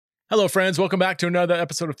Hello, friends. Welcome back to another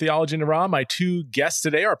episode of Theology in the Raw. My two guests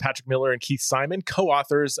today are Patrick Miller and Keith Simon,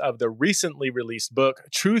 co-authors of the recently released book,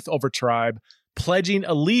 Truth Over Tribe, Pledging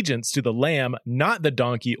Allegiance to the Lamb, Not the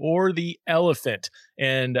Donkey or the Elephant.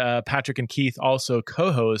 And Patrick and Keith also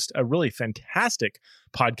co-host a really fantastic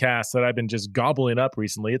podcast that I've been just gobbling up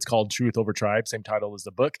recently. It's called Truth Over Tribe, same title as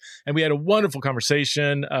the book. And we had a wonderful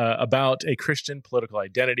conversation about a Christian political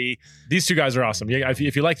identity. These two guys are awesome.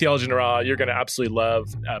 If you like Theology in the Raw, you're going to absolutely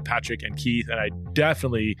love Patrick and Keith. And I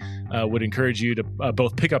definitely would encourage you to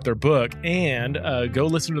both pick up their book and go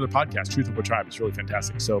listen to the podcast, Truth Over Tribe. It's really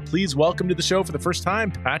fantastic. So please welcome to the show for the first time,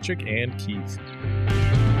 Patrick and Keith.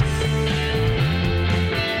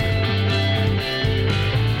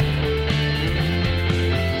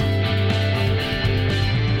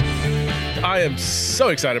 I am so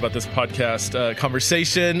excited about this podcast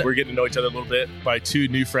conversation. We're getting to know each other a little bit by two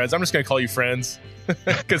new friends. I'm just going to call you friends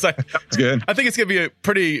because I think it's going to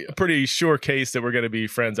be a pretty sure case that we're going to be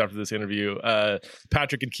friends after this interview.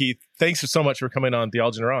 Patrick and Keith, thanks so much for coming on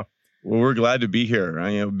Theology in the Raw. Well, we're glad to be here.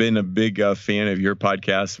 I have been a big fan of your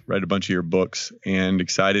podcast, read a bunch of your books, and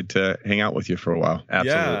excited to hang out with you for a while.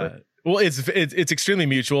 Absolutely. Yeah. Well, it's extremely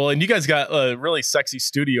mutual, and you guys got a really sexy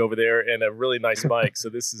studio over there and a really nice mic. So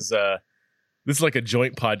this is like a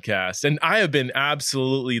joint podcast, and I have been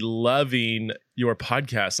absolutely loving your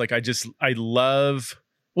podcast. Like I love.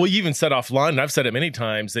 Well, you even said offline, and I've said it many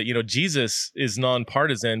times that Jesus is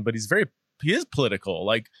nonpartisan, but he is political.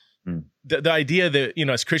 Like the idea that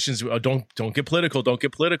as Christians, don't get political, don't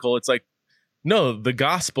get political. It's like, no, the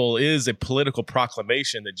gospel is a political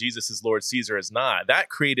proclamation that Jesus is Lord, Caesar is not. That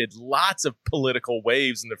created lots of political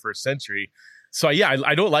waves in the first century. So yeah,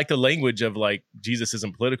 I don't like the language of like Jesus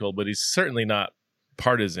isn't political, but he's certainly not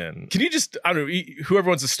partisan. Can you just, I don't know, whoever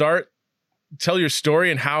wants to start, tell your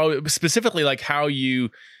story and how specifically like how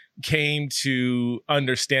you came to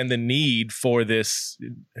understand the need for this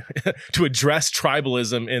to address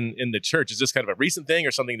tribalism in the church? Is this kind of a recent thing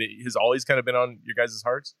or something that has always kind of been on your guys'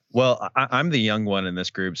 hearts? Well, I'm the young one in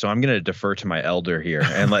this group, so I'm going to defer to my elder here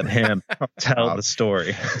and let him tell the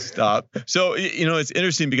story. Stop. So, it's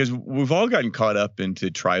interesting because we've all gotten caught up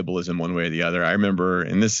into tribalism one way or the other. I remember,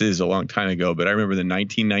 and this is a long time ago, but I remember the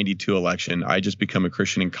 1992 election. I just become a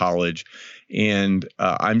Christian in college, and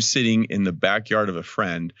I'm sitting in the backyard of a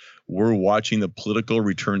friend. We're watching the political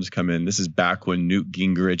returns come in. This is back when Newt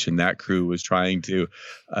Gingrich and that crew was trying to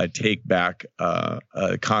take back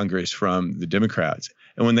Congress from the Democrats.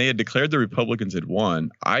 And when they had declared the Republicans had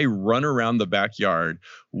won, I run around the backyard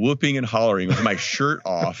whooping and hollering with my shirt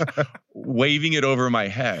off, waving it over my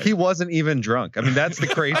head. He wasn't even drunk. I mean, that's the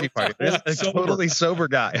crazy part. A totally sober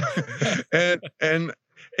guy. and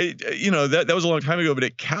that was a long time ago, but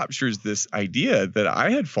it captures this idea that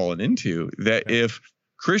I had fallen into, that if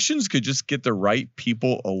Christians could just get the right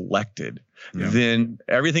people elected, then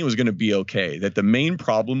everything was going to be okay. That the main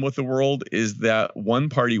problem with the world is that one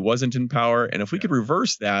party wasn't in power. And if we could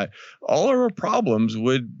reverse that, all of our problems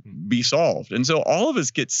would be solved. And so all of us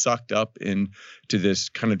get sucked up into this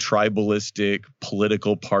kind of tribalistic,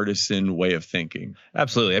 political, partisan way of thinking.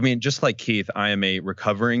 Absolutely. I mean, just like Keith, I am a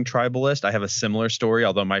recovering tribalist. I have a similar story,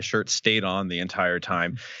 although my shirt stayed on the entire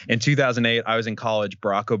time. In 2008, I was in college.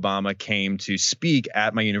 Barack Obama came to speak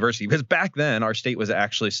at my university because back then our state was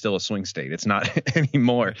actually still a swing state. It's not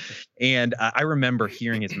anymore. And I remember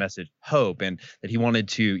hearing his message, hope, and that he wanted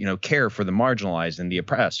to, care for the marginalized and the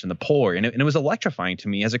oppressed and the poor. And it was electrifying to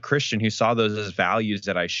me as a Christian who saw those as values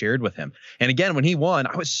that I shared with him. And again, when he won,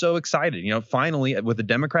 I was so excited. Finally, with a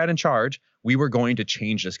Democrat in charge, we were going to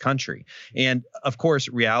change this country. And of course,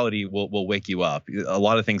 reality will wake you up. A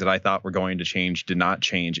lot of things that I thought were going to change did not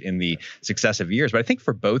change in the successive years. But I think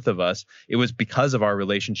for both of us, it was because of our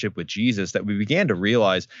relationship with Jesus that we began to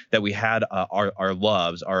realize that we had our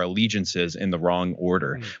loves, our allegiances in the wrong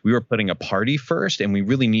order. We were putting a party first, and we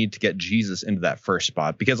really need to get Jesus into that first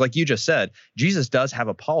spot. Because like you just said, Jesus does have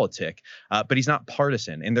a politic, but he's not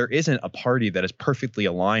partisan. And there isn't a party that is perfectly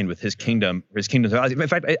aligned with his kingdom, values. In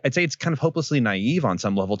fact, I'd say it's kind of hopelessly naive on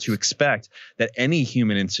some level to expect that any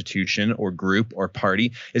human institution or group or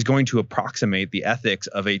party is going to approximate the ethics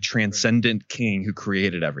of a transcendent king who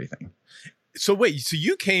created everything. So wait, so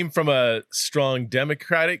you came from a strong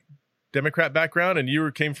Democrat background, and you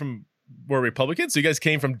were Republicans? So you guys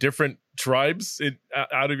came from different tribes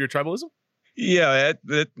out of your tribalism? Yeah,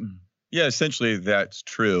 essentially that's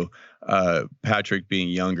true. Patrick being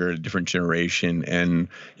younger, a different generation, and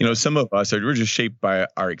some of us we're just shaped by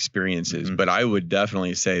our experiences. Mm-hmm. But I would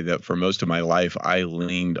definitely say that for most of my life, I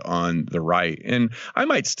leaned on the right, and I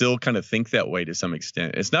might still kind of think that way to some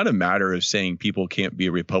extent. It's not a matter of saying people can't be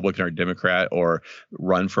a Republican or Democrat or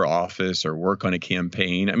run for office or work on a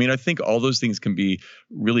campaign. I mean, I think all those things can be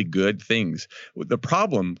really good things. The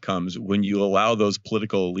problem comes when you allow those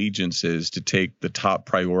political allegiances to take the top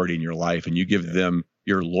priority in your life, and you give them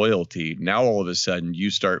your loyalty. Now all of a sudden you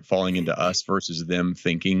start falling into us versus them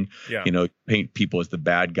thinking. Paint people as the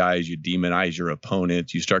bad guys, you demonize your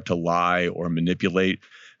opponents, you start to lie or manipulate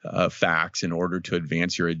facts in order to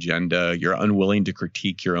advance your agenda. You're unwilling to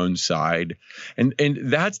critique your own side, and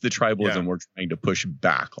that's the tribalism we're trying to push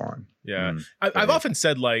back on. I've often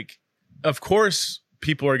said, like, of course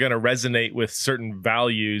people are going to resonate with certain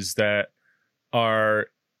values that are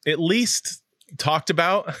at least talked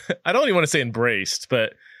about. I don't even want to say embraced,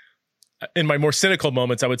 but in my more cynical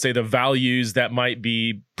moments, I would say the values that might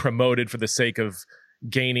be promoted for the sake of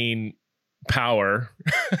gaining power.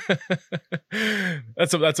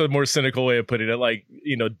 That's a more cynical way of putting it. Like,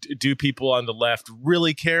 do people on the left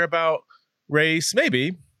really care about race?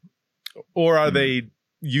 Maybe. Or are they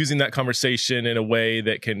using that conversation in a way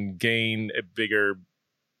that can gain a bigger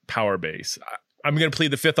power base? I'm going to plead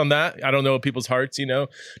the fifth on that. I don't know people's hearts,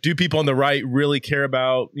 Do people on the right really care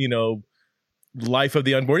about, life of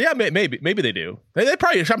the unborn? Yeah, maybe they do. They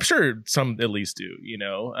probably, I'm sure some at least do,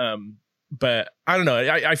 but I don't know.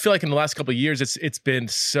 I feel like in the last couple of years, it's been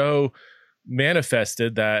so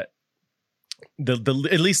manifested that at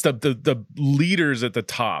least the leaders at the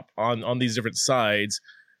top on these different sides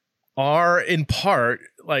are in part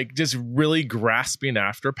like just really grasping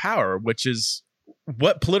after power, which is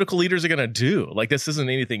what political leaders are going to do. Like, this isn't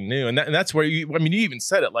anything new. And that's where you even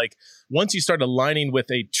said it, like, once you start aligning with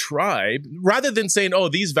a tribe, rather than saying, oh,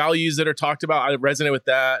 these values that are talked about, I resonate with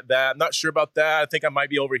that, I'm not sure about that. I think I might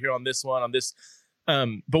be over here on this one, on this.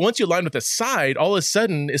 But once you align with a side, all of a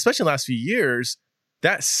sudden, especially in the last few years,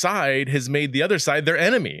 that side has made the other side their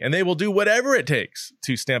enemy, and they will do whatever it takes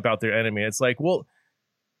to stamp out their enemy. It's like, well,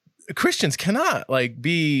 Christians cannot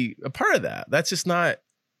be a part of that. That's just not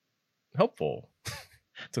helpful.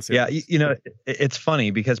 Yeah, it's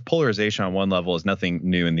funny because polarization on one level is nothing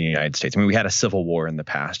new in the United States. I mean, we had a civil war in the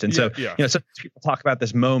past. And so some people talk about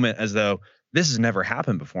this moment as though this has never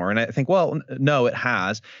happened before. And I think, well, no, it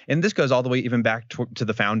has. And this goes all the way even back to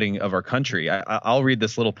the founding of our country. I'll read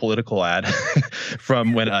this little political ad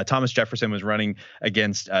from when Thomas Jefferson was running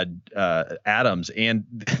against Adams. And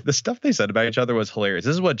the stuff they said about each other was hilarious.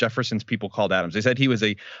 This is what Jefferson's people called Adams. They said he was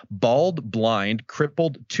a bald, blind,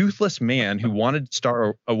 crippled, toothless man who wanted to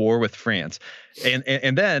start a war with France.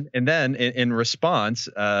 And then in response,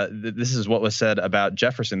 this is what was said about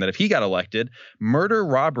Jefferson, that if he got elected, murder,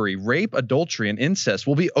 robbery, rape, adultery, and incest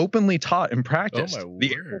will be openly taught and practiced.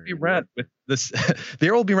 The air will be rent with this. The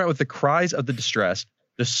air will be rent with the cries of the distressed.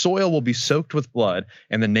 The soil will be soaked with blood,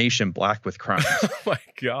 and the nation black with crime. Oh my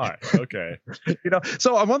God. Okay.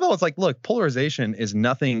 So on one level, it's like, look, polarization is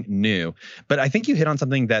nothing new, but I think you hit on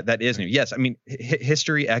something that is new. Yes, I mean,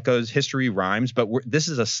 history echoes, history rhymes, but this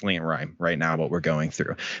is a slant rhyme right now, what we're going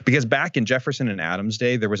through. Because back in Jefferson and Adams'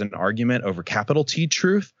 day, there was an argument over capital T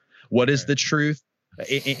truth. What is the truth?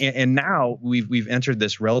 And now we've entered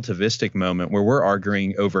this relativistic moment where we're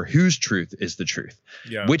arguing over whose truth is the truth,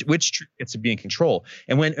 which truth gets to be in control.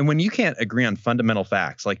 And when you can't agree on fundamental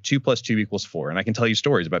facts like 2 + 2 = 4, and I can tell you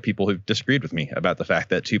stories about people who've disagreed with me about the fact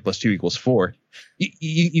that 2 + 2 = 4,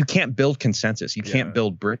 you can't build consensus. You can't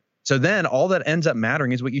build brick. So then all that ends up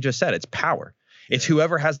mattering is what you just said. It's power. It's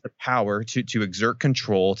whoever has the power to exert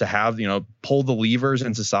control, to have, pull the levers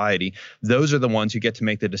in society. Those are the ones who get to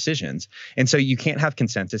make the decisions. And so you can't have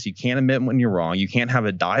consensus. You can't admit when you're wrong. You can't have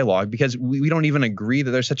a dialogue because we don't even agree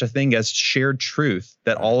that there's such a thing as shared truth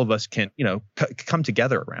that all of us can, come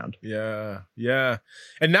together around. Yeah. Yeah.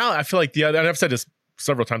 And now I feel like and I've said this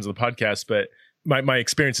several times on the podcast, but my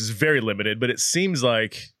experience is very limited, but it seems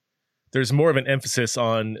like there's more of an emphasis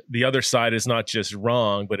on the other side is not just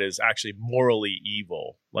wrong, but is actually morally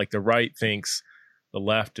evil. Like the right thinks the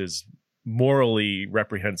left is morally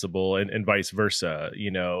reprehensible and vice versa,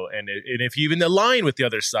 and if you even align with the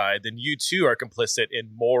other side, then you too are complicit in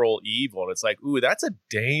moral evil. And it's like, ooh, that's a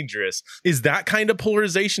dangerous. Is that kind of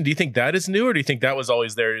polarization? Do you think that is new, or do you think that was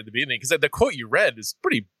always there at the beginning? Because the quote you read is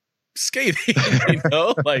pretty scathing,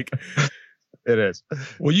 like. It is.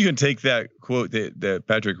 Well, you can take that quote that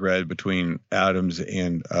Patrick read between Adams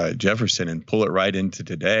and Jefferson and pull it right into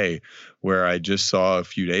today, where I just saw a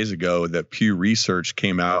few days ago that Pew Research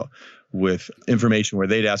came out with information where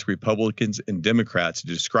they'd ask Republicans and Democrats to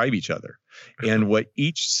describe each other. And what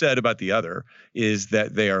each said about the other is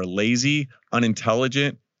that they are lazy,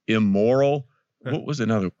 unintelligent, immoral. What was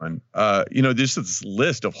another one? There's this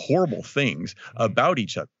list of horrible things about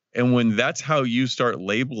each other. And when that's how you start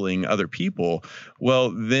labeling other people,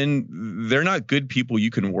 well, then they're not good people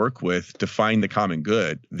you can work with to find the common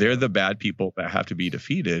good. They're the bad people that have to be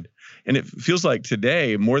defeated. And it feels like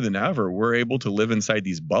today, more than ever, we're able to live inside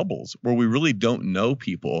these bubbles where we really don't know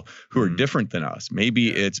people who are different than us. Maybe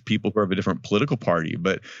it's people who have a different political party,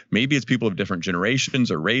 but maybe it's people of different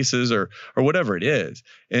generations or races or whatever it is.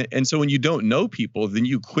 And so when you don't know people, then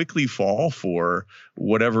you quickly fall for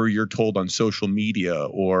whatever you're told on social media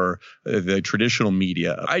or the traditional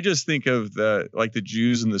media. I just think of the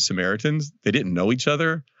Jews and the Samaritans. They didn't know each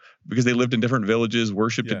other because they lived in different villages,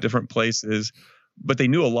 worshiped at different places, but they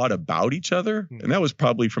knew a lot about each other. And that was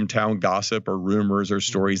probably from town gossip or rumors or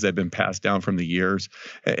stories that had been passed down from the years.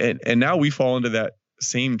 And now we fall into that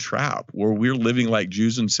same trap where we're living like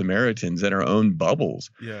Jews and Samaritans in our own bubbles.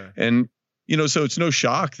 Yeah. And so it's no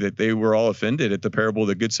shock that they were all offended at the parable of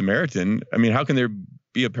the Good Samaritan. I mean, how can there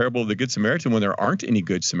be a parable of the Good Samaritan when there aren't any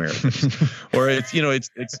Good Samaritans? Or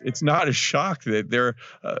it's not a shock that they're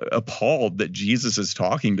appalled that Jesus is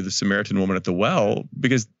talking to the Samaritan woman at the well,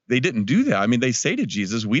 because they didn't do that. I mean, they say to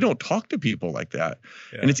Jesus, we don't talk to people like that.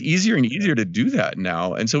 Yeah. And it's easier and easier to do that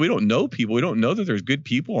now. And so we don't know people. We don't know that there's good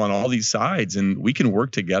people on all these sides, and we can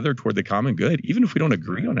work together toward the common good, even if we don't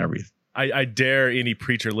agree on everything. I dare any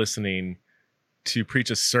preacher listening to preach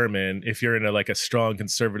a sermon, if you're in a strong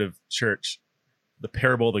conservative church, the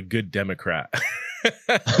parable of the good Democrat.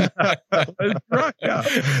 Right, yeah.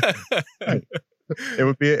 It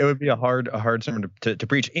would be a hard sermon to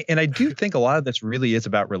preach. And I do think a lot of this really is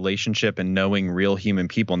about relationship and knowing real human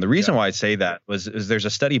people. And the reason why I say that is there's a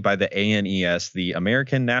study by the ANES, the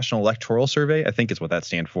American National Electoral Survey, I think is what that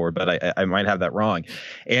stands for, but I might have that wrong.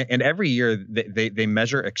 And every year they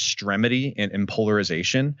measure extremity and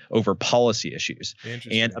polarization over policy issues.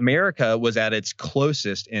 And America was at its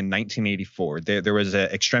closest in 1984. There was an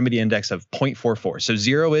extremity index of 0.44. So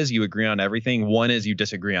 0 is you agree on everything. 1 is you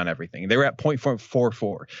disagree on everything. They were at 0.44,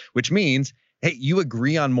 which means, hey, you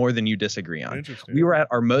agree on more than you disagree on. We were at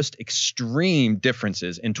our most extreme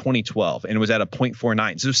differences in 2012, and it was at a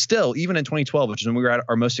 0.49. So still, even in 2012, which is when we were at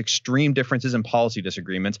our most extreme differences in policy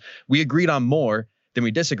disagreements, we agreed on more than we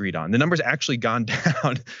disagreed on. The number's actually gone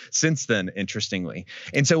down since then, interestingly.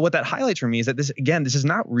 And so what that highlights for me is that this is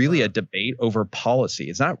not really a debate over policy.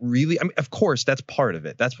 It's not really, I mean, of course, that's part of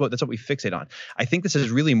it. That's what we fixate on. I think this is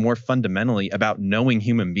really more fundamentally about knowing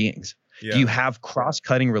human beings. Yeah. Do you have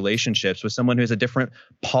cross-cutting relationships with someone who has a different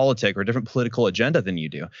politic or different political agenda than you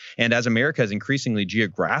do? And as America is increasingly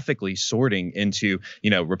geographically sorting into,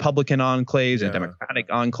 Republican enclaves and Democratic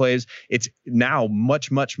enclaves, it's now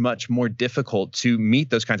much, much, much more difficult to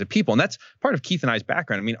meet those kinds of people. And that's part of Keith and I's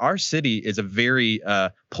background. I mean, our city is a very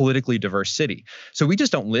politically diverse city. So we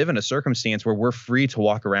just don't live in a circumstance where we're free to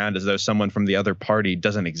walk around as though someone from the other party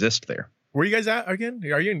doesn't exist there. Where are you guys at again?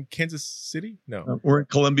 Are you in Kansas City? No. We're in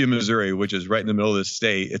Columbia, Missouri, which is right in the middle of the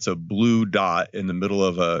state. It's a blue dot in the middle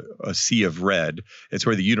of a sea of red. It's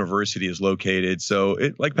where the university is located. So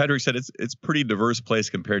like Patrick said, it's a pretty diverse place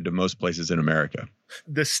compared to most places in America.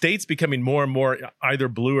 The state's becoming more and more either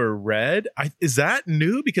blue or red. Is that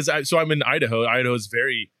new? Because I'm in Idaho. Idaho is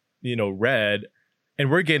very, red. And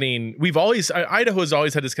Idaho has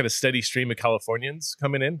always had this kind of steady stream of Californians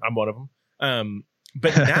coming in. I'm one of them.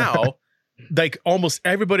 But now, like almost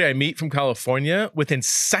everybody I meet from California, within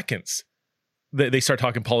seconds, they start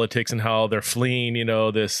talking politics and how they're fleeing,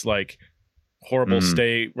 this like horrible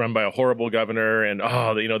state run by a horrible governor. And,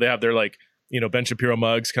 they have their Ben Shapiro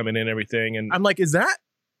mugs coming in and everything. And I'm like, is that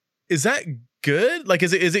good? Like,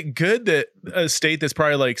 is it good that a state that's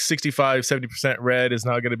probably like 65, 70% red is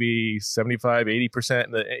now going to be 75,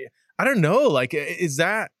 80%? I don't know. Like, is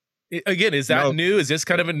that new? Is this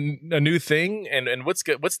kind of a new thing? And what's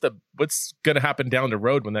going to happen down the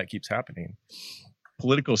road when that keeps happening?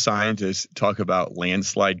 Political scientists talk about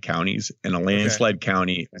landslide counties, and a landslide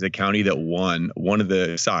county is a county that won one of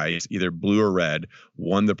the sides, either blue or red,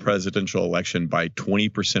 won the presidential election by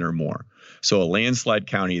 20% or more. So a landslide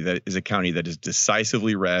county that is a county that is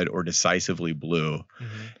decisively red or decisively blue.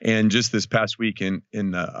 Mm-hmm. And just this past week in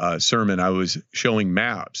a sermon, I was showing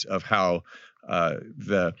maps of how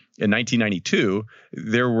in 1992,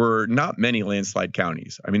 there were not many landslide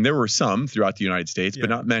counties. I mean, there were some throughout the United States, but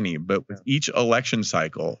not many. But with each election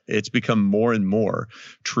cycle, it's become more and more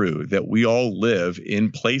true that we all live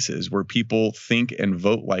in places where people think and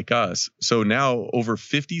vote like us. So now over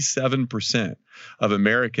 57% of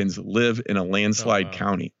Americans live in a landslide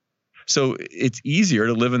county. So it's easier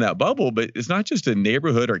to live in that bubble, but it's not just a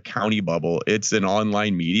neighborhood or county bubble. It's an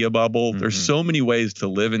online media bubble. There's so many ways to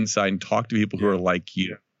live inside and talk to people who are like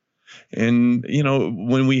you. And,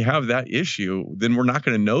 when we have that issue, then we're not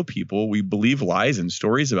going to know people. We believe lies and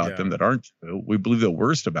stories about them that aren't true. We believe the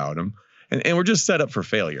worst about them. And we're just set up for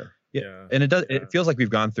failure. Yeah. And it feels like we've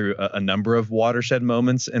gone through a number of watershed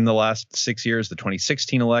moments in the last 6 years, the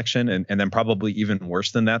 2016 election, and then probably even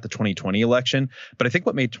worse than that, the 2020 election. But I think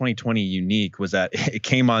what made 2020 unique was that it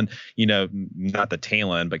came on, not the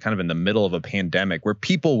tail end, but kind of in the middle of a pandemic where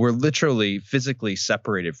people were literally physically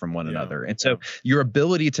separated from one another. And so your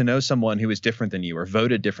ability to know someone who is different than you or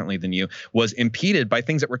voted differently than you was impeded by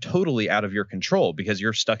things that were totally out of your control because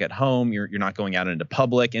you're stuck at home, you're not going out into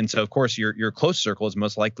public. And so, of course, your close circle is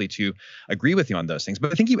most likely to agree with you on those things.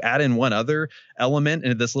 But I think you add in one other element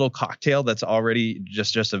into this little cocktail that's already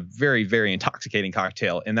just a very, very intoxicating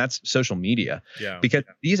cocktail, and that's social media. Because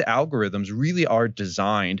these algorithms really are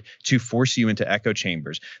designed to force you into echo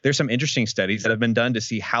chambers. There's some interesting studies that have been done to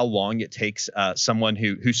see how long it takes someone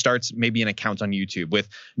who starts maybe an account on YouTube with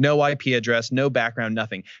no IP address, no background,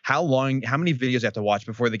 nothing. How many videos they have to watch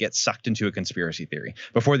before they get sucked into a conspiracy theory,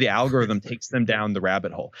 before the algorithm takes them down the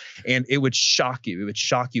rabbit hole. And it would shock you. It would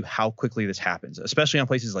shock you how quickly this happens, especially on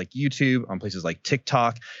places like YouTube, on places like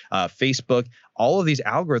TikTok, Facebook. All of these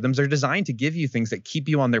algorithms are designed to give you things that keep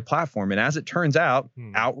you on their platform. And as it turns out,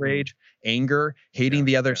 outrage, anger, hating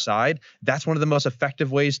the other side, that's one of the most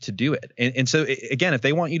effective ways to do it. And so, again, if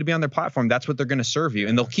they want you to be on their platform, that's what they're going to serve you.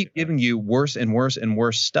 And they'll keep giving you worse and worse and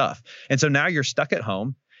worse stuff. And so now you're stuck at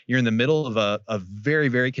home. You're in the middle of a very,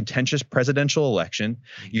 very contentious presidential election.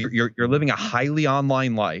 You're living a highly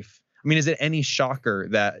online life. I mean, is it any shocker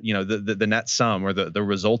that, the net sum or the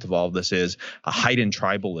result of all of this is a heightened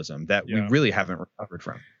tribalism that we really haven't recovered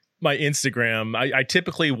from? My Instagram, I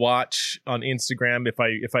typically watch on Instagram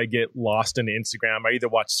if I get lost in Instagram, I either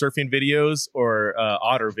watch surfing videos or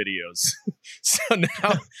otter videos. So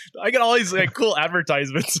now I get all these cool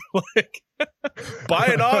advertisements like buy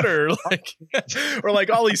an otter, or all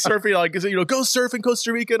these surfing, go surf in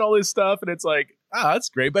Costa Rica and all this stuff, and it's like, that's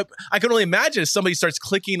great. But I can only imagine if somebody starts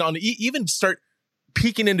clicking on, even start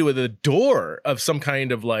peeking into the door of some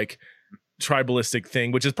kind of tribalistic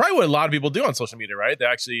thing, which is probably what a lot of people do on social media, right? They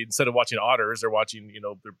actually, instead of watching otters, they're watching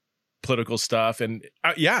their political stuff, and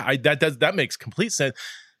that makes complete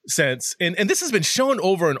sense. And this has been shown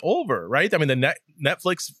over and over, right? I mean, the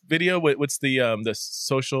Netflix video, what's the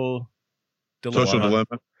social dilemma? Social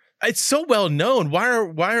dilemma. It's so well known. Why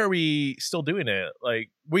are we still doing it?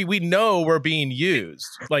 We know we're being used.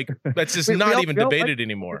 That's just not even debated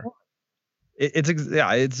anymore.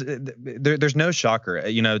 There's no shocker,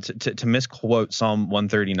 to misquote Psalm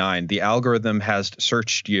 139. The algorithm has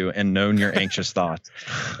searched you and known your anxious thoughts,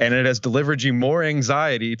 and it has delivered you more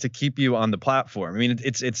anxiety to keep you on the platform. I mean,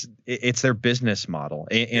 it's their business model,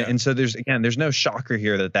 and so there's no shocker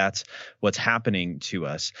here that that's what's happening to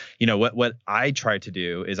us. What I try to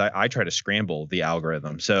do is I try to scramble the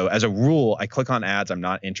algorithm. So as a rule, I click on ads I'm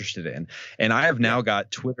not interested in, and I have now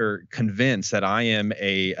got Twitter convinced that I am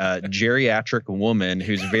a geriatric woman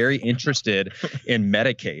who's very interested in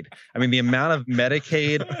Medicaid. I mean, the amount of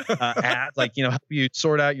Medicaid ads, help you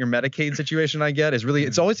sort out your Medicaid situation I get is really,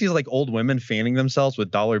 it's always these old women fanning themselves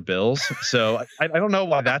with dollar bills. So I don't know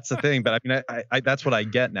why that's the thing, but I mean, I that's what I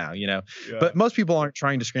get now, But most people aren't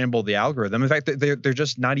trying to scramble the algorithm. In fact, they're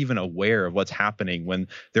just not even aware of what's happening when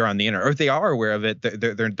they're on the internet, or if they are aware of it,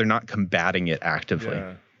 they're not combating it actively.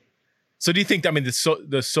 Yeah. So do you think,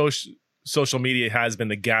 the social media has been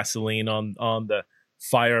the gasoline on the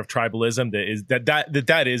fire of tribalism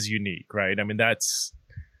that is unique, right? I mean, that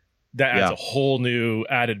adds a whole new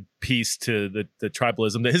added piece to the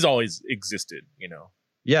tribalism that has always existed,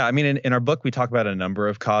 Yeah, I mean, in our book, we talk about a number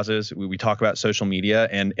of causes. We talk about social media,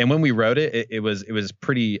 and when we wrote it, it was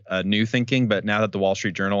pretty new thinking. But now that the Wall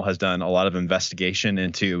Street Journal has done a lot of investigation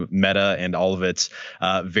into Meta and all of its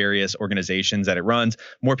various organizations that it runs,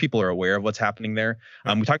 more people are aware of what's happening there.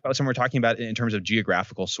 We talked about we're talking about it in terms of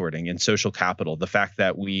geographical sorting and social capital. The fact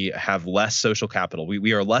that we have less social capital,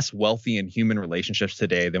 we are less wealthy in human relationships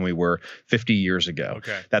today than we were 50 years ago.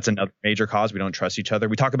 Okay. That's another major cause. We don't trust each other.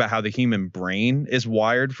 We talk about how the human brain is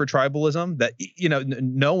wired for tribalism, that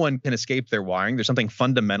no one can escape their wiring. There's something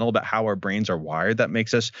fundamental about how our brains are wired that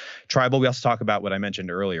makes us tribal. We also talk about what I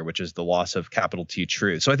mentioned earlier, which is the loss of capital T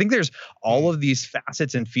truth. So I think there's all of these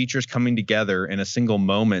facets and features coming together in a single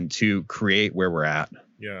moment to create where we're at.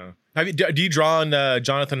 Yeah. Do you draw on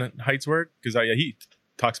Jonathan Haidt's work? Because he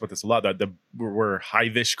talks about this a lot, that we're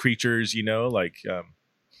hive-ish creatures, Yeah.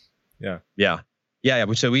 Yeah.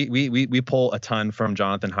 So we pull a ton from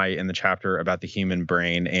Jonathan Haidt in the chapter about the human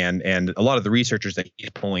brain, and a lot of the researchers that he's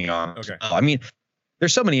pulling on. Okay. I mean,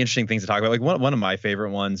 there's so many interesting things to talk about. Like one of my favorite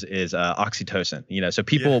ones is oxytocin. So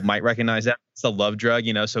people might recognize that it's the love drug.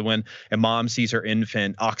 So when a mom sees her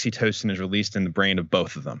infant, oxytocin is released in the brain of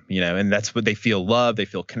both of them. And that's what they feel: love, they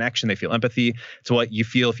feel connection, they feel empathy. It's what you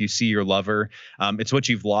feel if you see your lover. It's what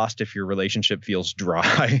you've lost if your relationship feels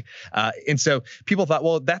dry. And so people thought,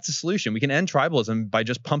 well, that's a solution. We can end tribalism by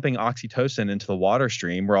just pumping oxytocin into the water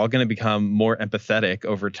stream. We're all going to become more empathetic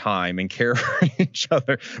over time and care for each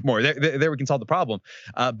other more. There we can solve the problem.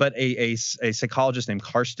 But a psychologist named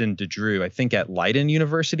Karsten DeDrew, I think at Leiden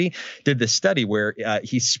University, did this study where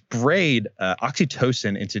he sprayed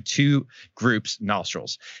oxytocin into two groups'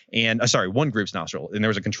 nostrils, and one group's nostril, and there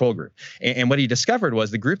was a control group. And what he discovered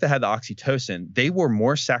was the group that had the oxytocin, they were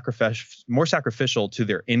more sacrificial to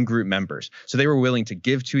their in-group members. So they were willing to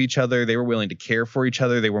give to each other, they were willing to care for each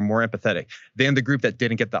other, they were more empathetic than the group that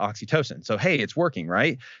didn't get the oxytocin. So hey, it's working,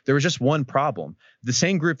 right? There was just one problem. The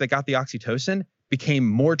same group that got the oxytocin became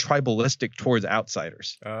more tribalistic towards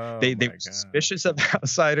outsiders. They were suspicious of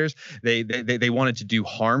outsiders. They wanted to do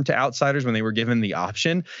harm to outsiders when they were given the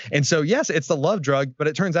option. And so, yes, it's the love drug, but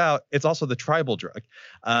it turns out it's also the tribal drug.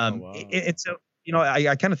 And so,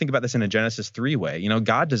 I kind of think about this in a Genesis 3 way.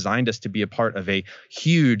 God designed us to be a part of a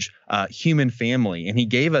huge human family, and he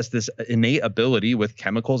gave us this innate ability with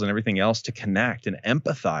chemicals and everything else to connect and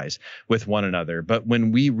empathize with one another. But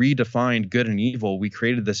when we redefined good and evil, we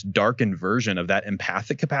created this darkened version of that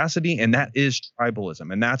empathic capacity, and that is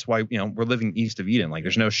tribalism. And that's why, we're living east of Eden. Like,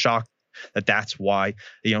 there's no shock that's why,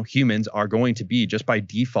 humans are going to be just by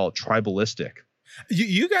default tribalistic.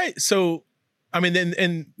 You guys, so I mean,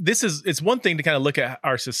 and it's one thing to kind of look at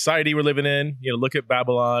our society we're living in, look at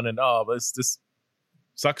Babylon and, this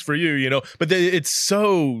sucks for you, but it's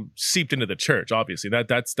so seeped into the church. Obviously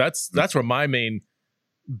that's where my main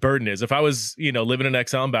burden is. If I was, living in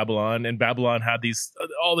exile in Babylon, and Babylon had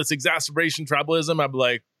all this exacerbation, tribalism, I'd be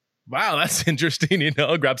like, wow, that's interesting,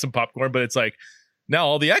 grab some popcorn. But it's like, now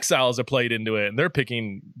all the exiles are played into it, and they're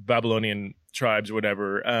picking Babylonian tribes or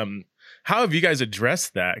whatever. How have you guys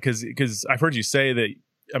addressed that? Because I've heard you say that,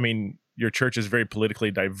 I mean, your church is very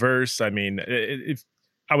politically diverse. I mean, if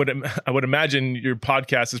I would imagine your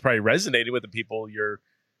podcast is probably resonating with the people you're,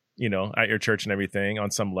 at your church and everything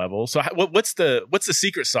on some level. So what's the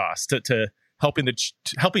secret sauce to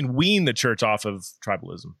helping wean the church off of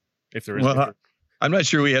tribalism, if there is? Well, I'm not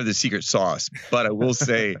sure we have the secret sauce, but I will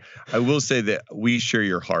say that we share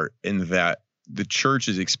your heart in that the church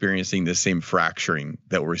is experiencing the same fracturing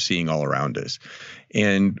that we're seeing all around us.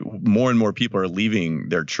 And more people are leaving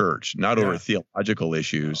their church, not over theological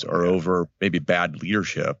issues or over maybe bad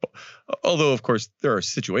leadership. Although, of course, there are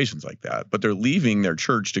situations like that, but they're leaving their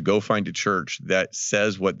church to go find a church that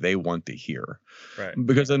says what they want to hear. Right.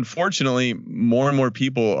 Because unfortunately, more and more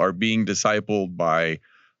people are being discipled by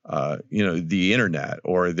the internet,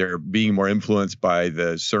 or they're being more influenced by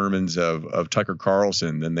the sermons of Tucker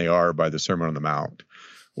Carlson than they are by the Sermon on the Mount,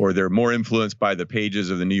 or they're more influenced by the pages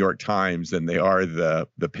of the New York Times than they are the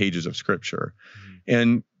pages of Scripture. Mm-hmm.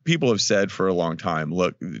 And people have said for a long time,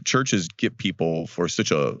 look, churches get people for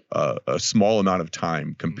such a small amount of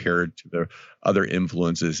time compared to the other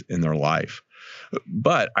influences in their life.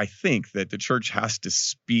 But I think that the church has to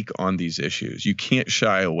speak on these issues. You can't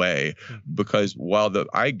shy away, because while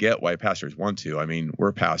I get why pastors want to, I mean,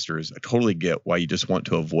 we're pastors. I totally get why you just want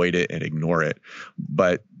to avoid it and ignore it.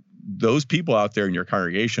 But those people out there in your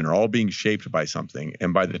congregation are all being shaped by something.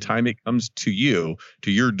 And by the time it comes to you,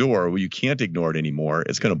 to your door, where you can't ignore it anymore,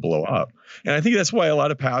 it's going to blow up. And I think that's why a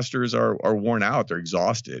lot of pastors are worn out. They're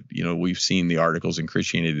exhausted. We've seen the articles in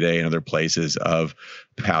Christianity Today and other places of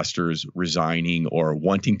pastors resigning or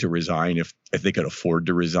wanting to resign if they could afford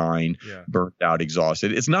to resign, burnt out,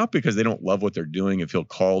 exhausted. It's not because they don't love what they're doing and feel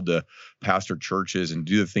called to pastor churches and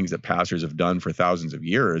do the things that pastors have done for thousands of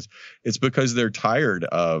years. It's because they're tired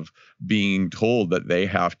of being told that they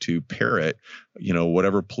have to parrot,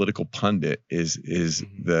 whatever political pundit is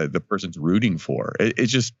the person's rooting for.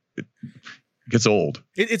 It gets old.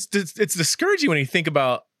 It's discouraging when you think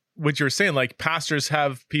about what you're saying. Like, pastors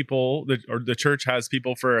have people, or the church has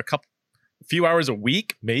people for a few hours a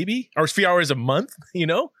week, maybe, or a few hours a month,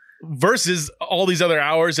 versus all these other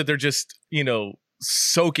hours that they're just,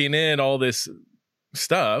 soaking in all this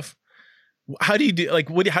stuff. How do you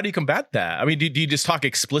how do you combat that? I mean, do you just talk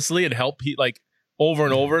explicitly and help over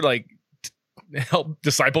and over, help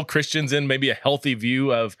disciple Christians in maybe a healthy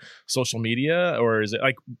view of social media? Or is it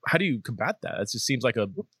how do you combat that? It just seems like a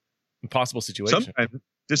impossible situation.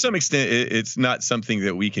 to some extent, it's not something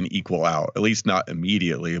that we can equal out, at least not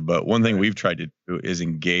immediately. But one thing we've tried to do is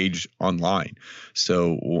engage online.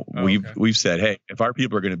 So we've said, hey, if our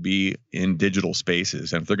people are going to be in digital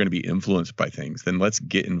spaces and if they're going to be influenced by things, then let's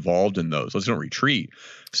get involved in those. Let's don't retreat.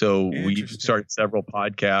 So we've started several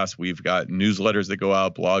podcasts. We've got newsletters that go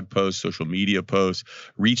out, blog posts, social media posts,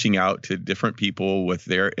 reaching out to different people with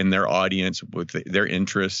their audience, with their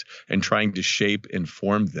interests, and trying to shape and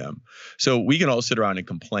form them. So we can all sit around and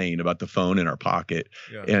complain about the phone in our pocket.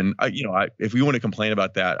 Yeah. And if we want to complain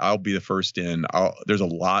about that, I'll be the first in. There's a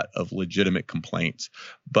lot of legitimate complaints,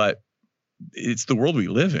 but it's the world we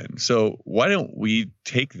live in. So why don't we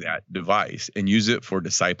take that device and use it for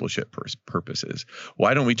discipleship purposes?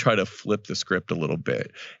 Why don't we try to flip the script a little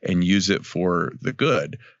bit and use it for the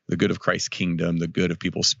good of Christ's kingdom, the good of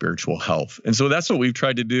people's spiritual health? And so that's what we've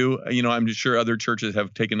tried to do. I'm sure other churches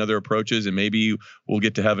have taken other approaches, and maybe we'll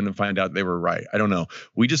get to heaven and find out they were right. I don't know.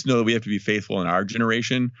 We just know that we have to be faithful in our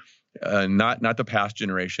generation. Not the past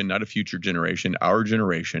generation, not a future generation, our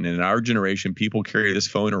generation. And in our generation, people carry this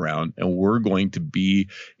phone around, and we're going to be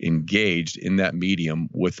engaged in that medium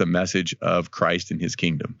with the message of Christ and his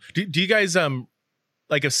kingdom. Do you guys,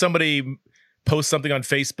 like if somebody posts something on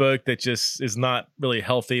Facebook that just is not really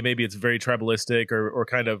healthy, maybe it's very tribalistic or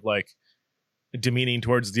kind of like demeaning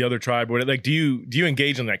towards the other tribe, or like, do you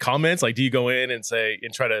engage in that comments? Like, do you go in and say,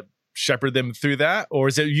 and try to shepherd them through that? Or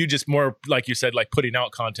is it you just more, like you said, like putting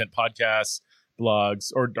out content, podcasts,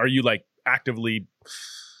 blogs, or are you like actively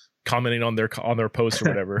commenting on their posts or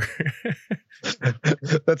whatever?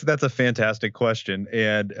 That's a fantastic question.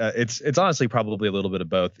 And it's honestly probably a little bit of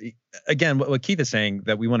both. Again, what Keith is saying,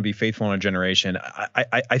 that we want to be faithful in our generation.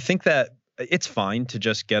 I think that it's fine to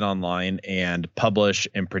just get online and publish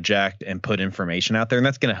and project and put information out there, and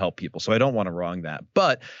that's going to help people. So I don't want to wrong that.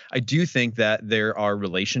 But I do think that there are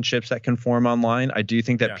relationships that can form online. I do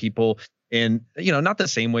think that people in, not the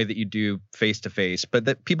same way that you do face to face, but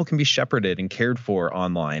that people can be shepherded and cared for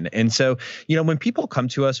online. And so, when people come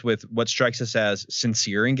to us with what strikes us as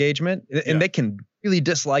sincere engagement, and they can really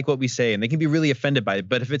dislike what we say and they can be really offended by it,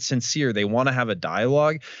 but if it's sincere, they want to have a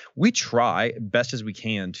dialogue, we try best as we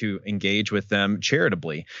can to engage with them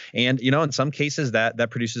charitably. And, in some cases that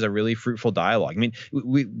produces a really fruitful dialogue. I mean,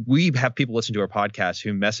 we have people listen to our podcast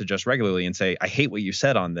who message us regularly and say, I hate what you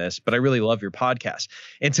said on this, but I really love your podcast.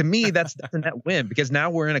 And to me, that's a net win, because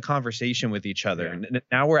now we're in a conversation with each other. And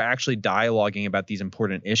now we're actually dialoguing about these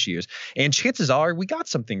important issues. And chances are we got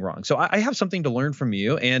something wrong. So I have something to learn from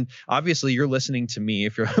you. And obviously you're listening to me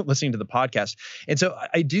if you're listening to the podcast. And so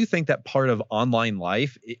I do think that part of online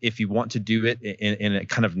life, if you want to do it in a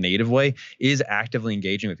kind of native way, is actively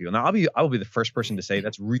engaging with people. Now, I will be the first person to say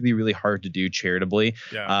that's really, really hard to do charitably.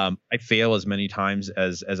 I fail as many times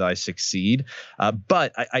as I succeed.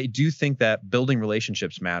 But I do think that building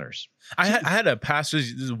relationships matters. I had a pastor this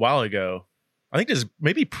is a while ago, I think this is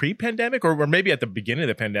maybe pre-pandemic or maybe at the beginning of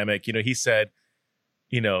the pandemic, he said,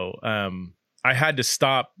 I had to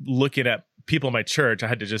stop looking at people in my church. I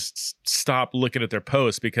had to just stop looking at their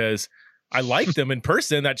posts because I like them in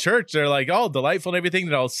person at church. They're like all delightful and everything,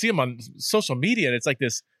 that I'll see them on social media. And it's like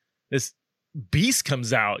this beast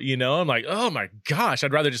comes out, I'm like, oh my gosh,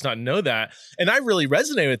 I'd rather just not know that. And I really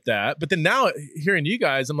resonate with that. But then now hearing you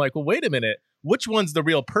guys, I'm like, well, wait a minute. Which one's the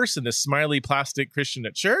real person, the smiley plastic Christian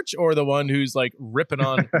at church, or the one who's like ripping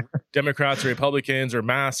on Democrats or Republicans or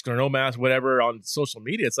masks or no mask, whatever on social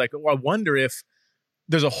media? It's like, well, I wonder if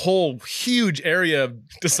there's a whole huge area of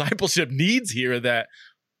discipleship needs here that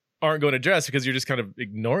aren't going to address because you're just kind of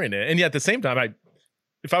ignoring it. And yet at the same time,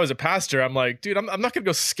 if I was a pastor, I'm like, dude, I'm not going to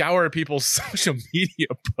go scour people's social media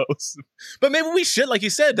posts, but maybe we should, like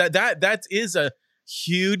you said, that is a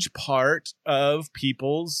huge part of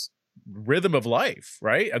people's rhythm of life,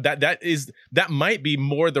 right? That might be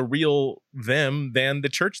more the real them than the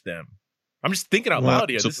church them. I'm just thinking out loud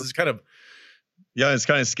here. This is kind of, it's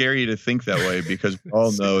kind of scary to think that way, because we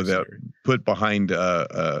all know that put behind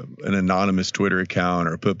an anonymous Twitter account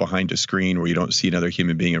or put behind a screen where you don't see another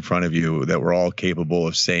human being in front of you, that we're all capable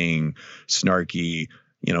of saying snarky,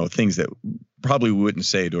 things that probably wouldn't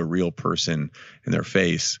say to a real person in their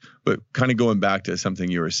face. But kind of going back to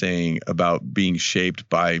something you were saying about being shaped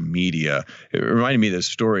by media, it reminded me of this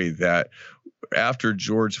story that after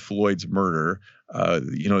George Floyd's murder,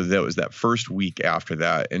 that was that first week after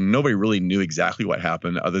that, and nobody really knew exactly what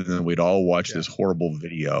happened other than we'd all watched this horrible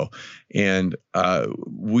video. And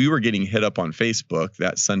we were getting hit up on Facebook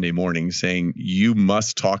that Sunday morning saying, you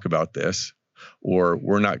must talk about this or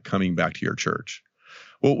we're not coming back to your church.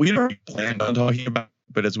 Well, we never planned on talking about it,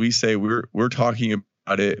 but as we say, we're talking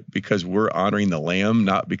about it because we're honoring the lamb,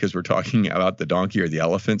 not because we're talking about the donkey or the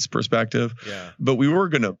elephant's perspective. Yeah. But we were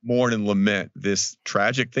going to mourn and lament this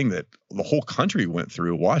tragic thing that the whole country went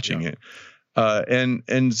through watching it.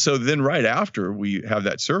 And so then right after we have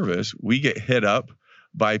that service, we get hit up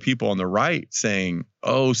by people on the right saying,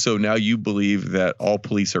 "Oh, so now you believe that all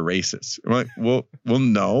police are racist?" I'm like, well,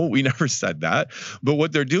 no, we never said that. But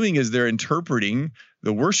what they're doing is they're interpreting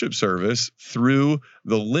the worship service through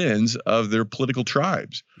the lens of their political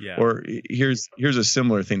tribes. Yeah. Or here's a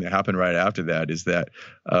similar thing that happened right after that is that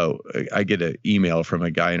I get an email from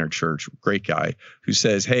a guy in our church, great guy, who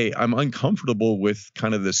says, "Hey, I'm uncomfortable with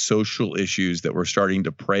kind of the social issues that we're starting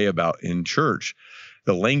to pray about in church,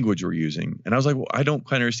 the language we're using." And I was like, "Well, I don't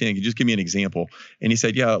quite understand. Can you just give me an example?" And he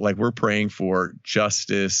said, "Yeah, like we're praying for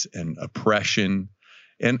justice and oppression."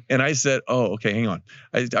 And I said, "Oh, okay, hang on."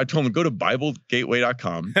 I told him, go to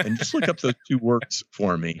BibleGateway.com and just look up those two words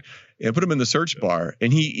for me and put them in the search bar.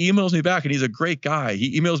 And he emails me back, and he's a great guy.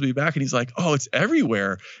 He emails me back and he's like, "Oh, it's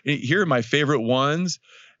everywhere. And here are my favorite ones."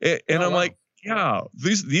 And I'm like, yeah,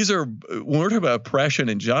 these are, when we're talking about oppression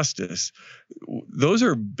and justice, those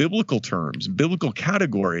are biblical terms, biblical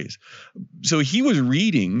categories. So he was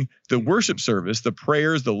reading the worship service, the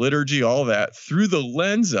prayers, the liturgy, all that through the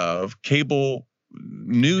lens of cable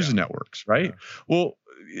news networks, right? Yeah. Well,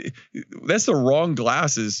 that's the wrong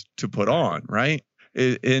glasses to put on, right?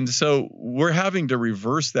 And so we're having to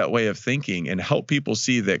reverse that way of thinking and help people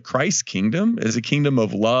see that Christ's kingdom is a kingdom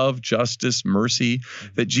of love, justice, mercy,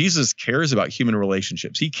 that Jesus cares about human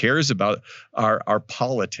relationships. He cares about our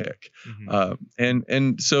politic.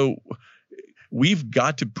 And so we've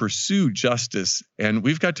got to pursue justice, and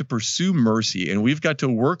we've got to pursue mercy, and we've got to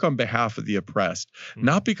work on behalf of the oppressed,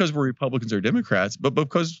 not because we're Republicans or Democrats, but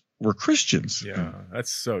because we're Christians. Yeah,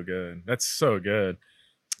 that's so good. That's so good.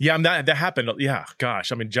 Yeah, that happened. Yeah,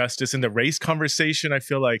 gosh. I mean, justice and the race conversation, I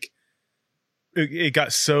feel like it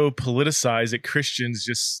got so politicized that Christians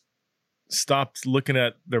just stopped looking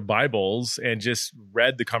at their Bibles and just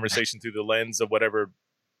read the conversation through the lens of whatever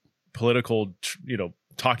political,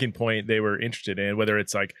 talking point they were interested in, whether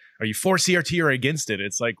it's like, are you for CRT or against it?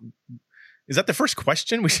 It's like, is that the first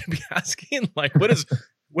question we should be asking? Like, what does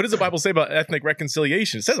the Bible say about ethnic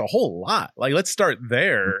reconciliation? It says a whole lot. Like, let's start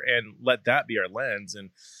there and let that be our lens. And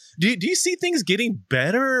do you see things getting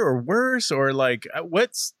better or worse, or like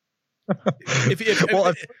what's well,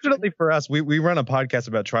 unfortunately for us, we run a podcast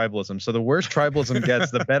about tribalism. So the worse tribalism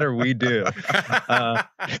gets, the better we do.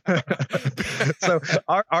 So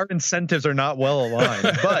our incentives are not well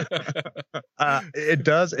aligned, but it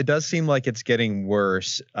does seem like it's getting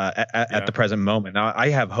worse at the present moment. Now, I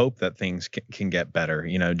have hope that things can get better.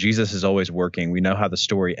 Jesus is always working. We know how the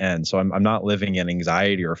story ends. So I'm not living in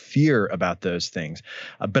anxiety or fear about those things.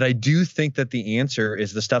 But I do think that the answer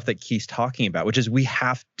is the stuff that Keith's talking about, which is we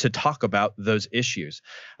have to talk about those issues.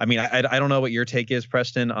 I mean, I don't know what your take is,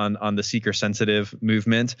 Preston, on the seeker-sensitive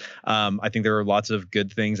movement. I think there are lots of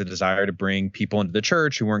good things, a desire to bring people into the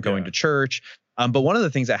church who weren't going to church. But one of the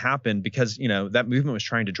things that happened, because that movement was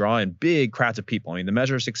trying to draw in big crowds of people. I mean, the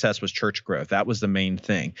measure of success was church growth. That was the main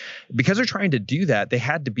thing. Because they're trying to do that, they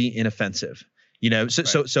had to be inoffensive.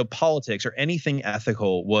 So politics or anything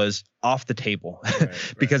ethical was off the table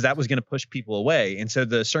because that was going to push people away. And so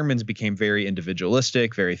the sermons became very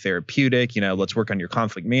individualistic, very therapeutic. Let's work on your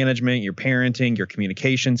conflict management, your parenting, your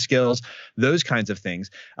communication skills, those kinds of things.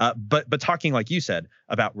 But talking, like you said,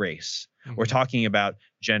 about race, or talking about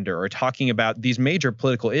gender, or talking about these major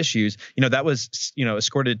political issues, that was,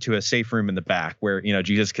 escorted to a safe room in the back where,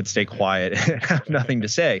 Jesus could stay quiet and have nothing to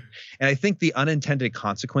say. And I think the unintended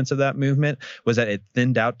consequence of that movement was that it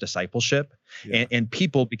thinned out discipleship. And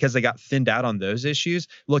people, because they got thinned out on those issues,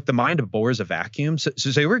 look, the mind abhors a vacuum. So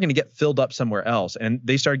they were going to get filled up somewhere else. And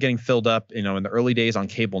they started getting filled up, in the early days on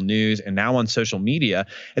cable news and now on social media.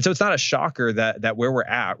 And so it's not a shocker that where we're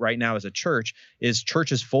at right now as a church is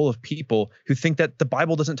churches full of people who think that the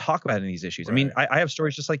Bible doesn't talk about any of these issues. Right. I mean, I have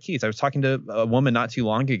stories just like Keith. I was talking to a woman not too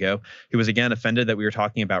long ago who was, again, offended that we were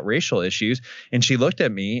talking about racial issues. And she looked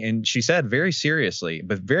at me and she said very seriously,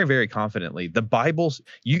 but very, very confidently, the Bible's,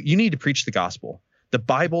 you need to preach the gospel. The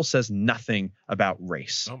Bible says nothing about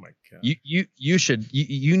race. Oh my God.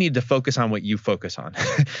 You need to focus on what you focus on.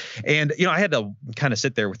 And, I had to kind of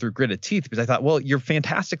sit there through gritted teeth because I thought, well, you're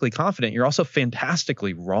fantastically confident. You're also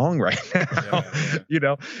fantastically wrong right now,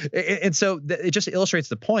 And so it just illustrates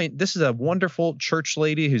the point. This is a wonderful church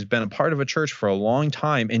lady who's been a part of a church for a long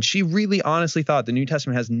time. And she really honestly thought the New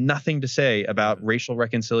Testament has nothing to say about racial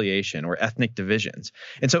reconciliation or ethnic divisions.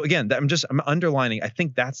 And so again, I'm underlining, I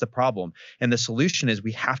think that's the problem. And the solution is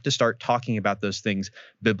we have to start talking about those things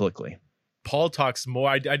biblically. Paul talks more.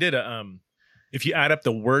 I did a if you add up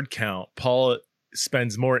the word count, Paul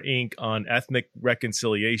spends more ink on ethnic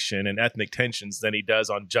reconciliation and ethnic tensions than he does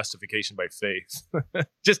on justification by faith.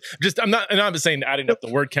 just I'm not saying adding up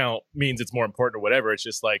the word count means it's more important or whatever. It's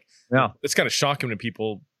just like, it's kind of shocking to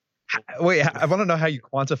people. Wait, I want to know how you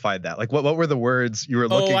quantified that. Like, what were the words you were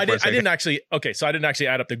looking for? I didn't actually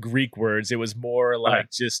add up the Greek words. It was more like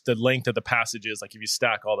just the length of the passages. Like if you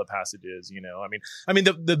stack all the passages, I mean,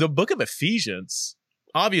 the book of Ephesians,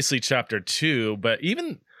 obviously chapter 2, but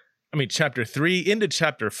even, chapter 3 into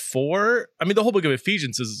chapter 4, the whole book of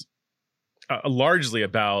Ephesians is largely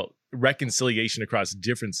about reconciliation across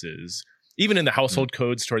differences, even in the household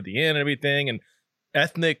codes toward the end and everything. And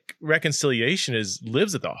ethnic reconciliation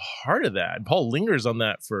lives at the heart of that. And Paul lingers on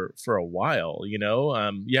that for a while, you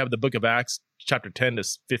have the book of Acts, chapter 10 to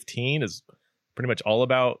 15 is pretty much all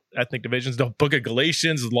about ethnic divisions. The book of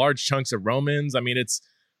Galatians, large chunks of Romans.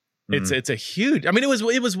 It's a huge,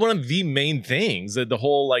 it was one of the main things, the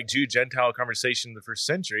whole like Jew-Gentile conversation in the first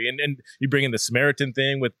century. And you bring in the Samaritan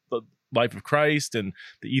thing with the life of Christ and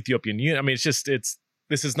the Ethiopian union.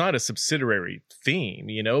 This is not a subsidiary theme,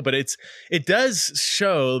 but it does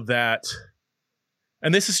show that,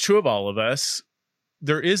 and this is true of all of us,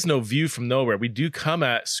 there is no view from nowhere. We do come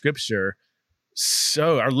at scripture.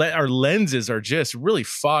 So our lenses are just really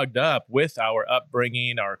fogged up with our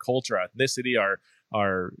upbringing, our culture, ethnicity,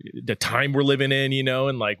 the time we're living in,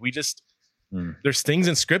 and like there's things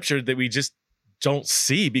in scripture that we just don't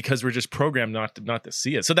see because we're just programmed not to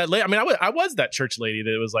see it. So that I was that church lady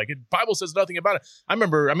that was like, the Bible says nothing about it. I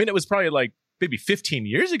remember, it was probably like maybe 15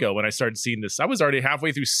 years ago when I started seeing this. I was already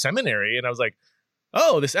halfway through seminary and I was like,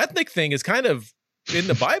 oh, this ethnic thing is kind of in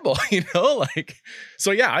the Bible,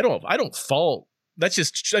 so yeah, I don't fault. That's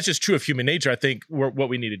just true of human nature. I think what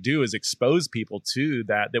we need to do is expose people to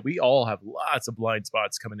that we all have lots of blind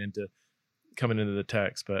spots coming into the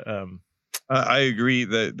text. But I agree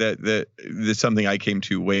that that's something I came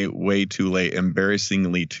to way too late,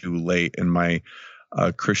 embarrassingly too late in my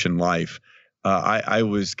Christian life. I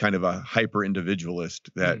was kind of a hyper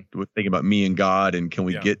individualist that was thinking about me and God and can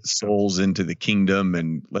we get souls into the kingdom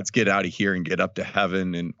and let's get out of here and get up to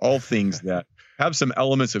heaven and all things that have some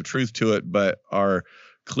elements of truth to it, but are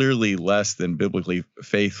clearly less than biblically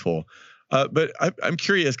faithful. But I'm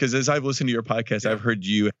curious because as I've listened to your podcast, I've heard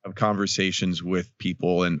you have conversations with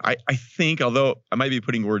people. And I think, although I might be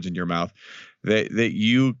putting words in your mouth, that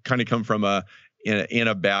you kind of come from an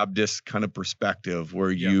Anabaptist kind of perspective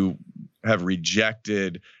where you have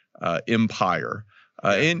rejected empire.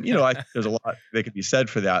 And, there's a lot that could be said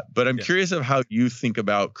for that. But I'm curious of how you think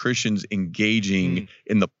about Christians engaging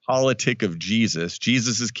in the politic of Jesus.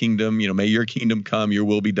 Jesus' kingdom, may your kingdom come, your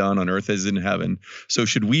will be done on earth as in heaven. So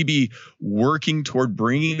should we be working toward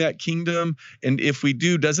bringing that kingdom? And if we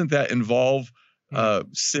do, doesn't that involve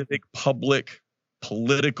civic, public,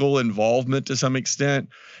 political involvement to some extent?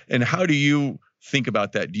 And how do you think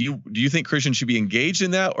about that? Do you think Christians should be engaged in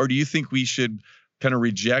that? Or do you think we should kind of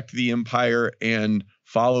reject the empire and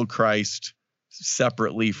follow Christ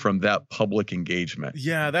separately from that public engagement?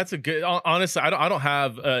 Yeah, that's a good, honestly, I don't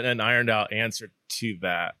have an ironed out answer to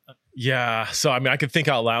that. Yeah. So, I could think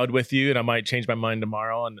out loud with you and I might change my mind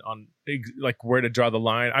tomorrow on like where to draw the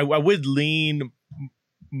line. I would lean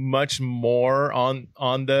much more on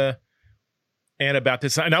the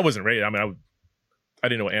Anabaptist side. And I wasn't ready. I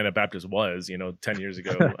didn't know what Anabaptist was, 10 years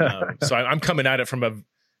ago. So I'm coming at it from a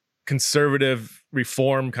conservative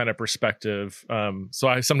reform kind of perspective. So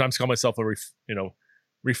I sometimes call myself a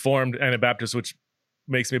reformed Anabaptist, which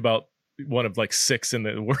makes me about one of like 6 in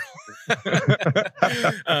the world.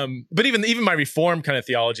 But even my reform kind of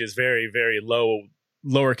theology is very, very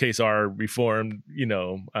lowercase r reformed.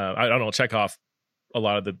 I don't check off a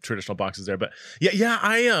lot of the traditional boxes there, but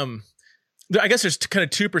I guess there's kind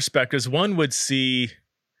of 2 perspectives. One would see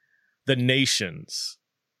the nations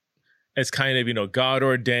as kind of, God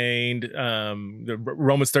ordained, the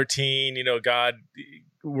Romans 13, God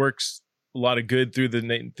works a lot of good through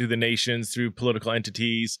the nations, through political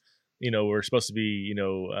entities. We're supposed to be,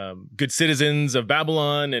 good citizens of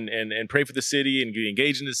Babylon and pray for the city and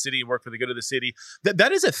engage in the city and work for the good of the city.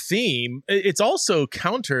 That is a theme. It's also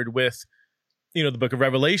countered with, the book of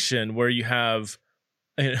Revelation, where you have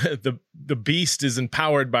the beast is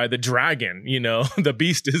empowered by the dragon. The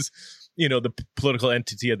beast is, the political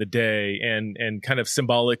entity of the day and kind of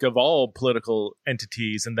symbolic of all political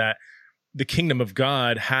entities, and that the kingdom of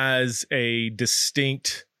God has a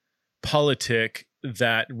distinct politic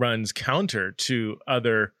that runs counter to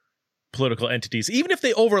other political entities, even if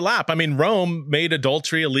they overlap. Rome made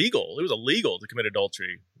adultery illegal. It was illegal to commit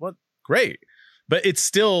adultery. Well, great. But it's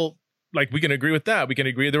still like, we can agree with that. We can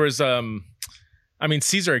agree. There was, I mean,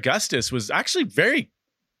 Caesar Augustus was actually very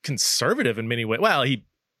conservative in many ways. Well,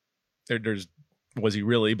 was he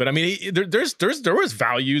really? But I mean, there was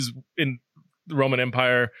values in the Roman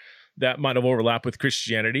Empire that might have overlapped with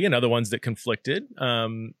Christianity and other ones that conflicted.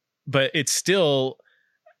 But it's still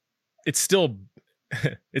it's still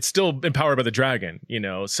empowered by the dragon,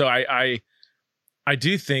 So I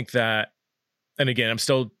do think that, and again, I'm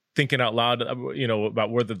still thinking out loud,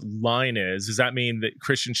 about where the line is. Does that mean that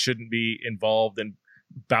Christians shouldn't be involved in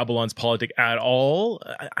Babylon's politic at all?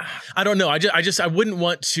 I don't know. I wouldn't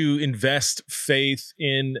want to invest faith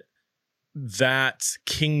in that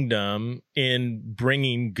kingdom in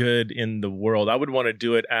bringing good in the world. I would want to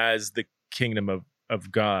do it as the kingdom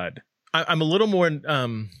of God. I'm a little more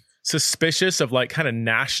suspicious of like kind of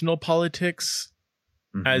national politics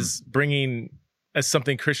as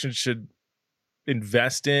something Christians should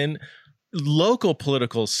invest in. Local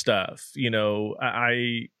political stuff,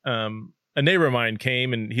 a neighbor of mine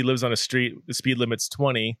came and he lives on a street, the speed limit's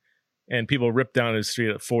 20, and people rip down his street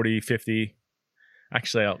at 40, 50.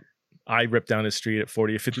 Actually, I rip down his street at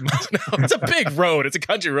 40 or 50 miles an hour. It's a big road. It's a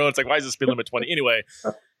country road. It's like, why is the speed limit 20? Anyway,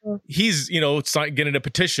 he's, getting a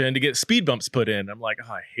petition to get speed bumps put in. I'm like,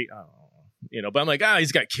 but I'm like,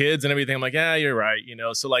 he's got kids and everything. I'm like, yeah, you're right.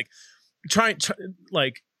 So like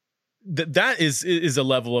that is a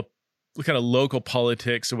level of kind of local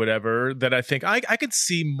politics or whatever that I think I could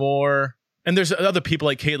see more. And there's other people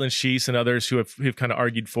like Caitlin Sheese and others who've kind of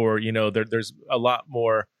argued for, there's a lot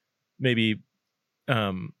more maybe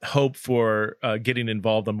hope for getting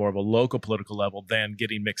involved on more of a local political level than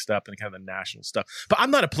getting mixed up in kind of the national stuff. But I'm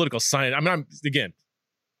not a political scientist. I mean, again,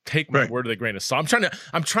 take my word with a grain of salt.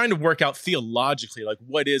 I'm trying to work out theologically, like,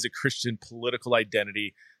 what is a Christian political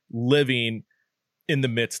identity living in the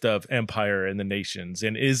midst of empire and the nations?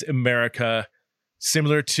 And is America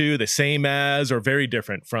similar to, the same as, or very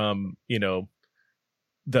different from,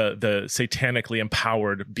 the satanically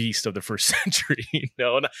empowered beast of the first century?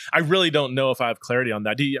 And I really don't know if I have clarity on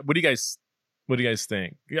that. What do you guys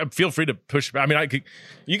think? Feel free to push. I mean,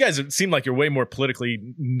 you guys seem like you're way more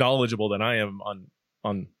politically knowledgeable than I am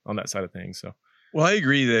on that side of things. So. Well, I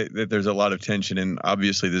agree that there's a lot of tension, and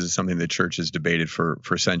obviously this is something the church has debated for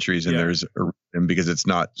centuries, and there's a reason, because it's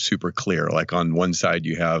not super clear. Like on one side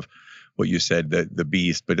you have what you said, the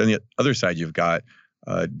beast, but on the other side you've got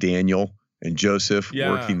Daniel and Joseph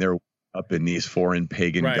working their way up in these foreign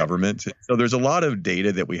pagan governments. So there's a lot of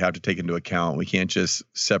data that we have to take into account. We can't just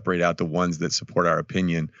separate out the ones that support our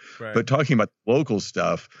opinion. Right. But talking about local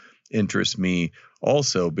stuff interests me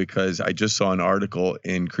also, because I just saw an article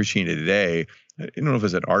in Christianity Today. I don't know if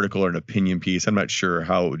it's an article or an opinion piece. I'm not sure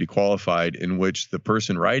how it would be qualified, in which the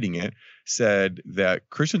person writing it said that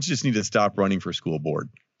Christians just need to stop running for school board.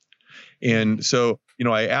 And so,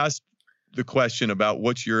 I asked the question about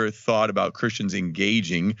what's your thought about Christians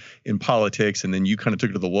engaging in politics, and then you kind of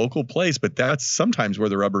took it to the local place, but that's sometimes where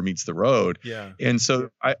the rubber meets the road. Yeah. And so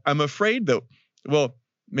I'm afraid that, well,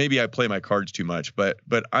 maybe I play my cards too much, but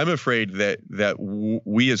I'm afraid that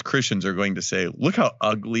we as Christians are going to say, look how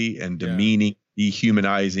ugly and demeaning,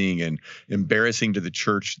 dehumanizing and embarrassing to the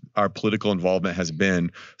church our political involvement has been.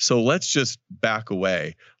 So let's just back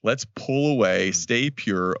away. Let's pull away, stay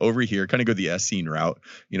pure over here, kind of go the Essene route,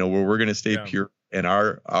 where we're going to stay pure in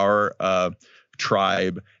our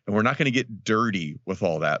tribe, and we're not going to get dirty with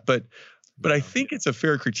all that. But I think it's a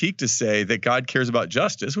fair critique to say that God cares about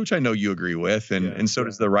justice, which I know you agree with, and so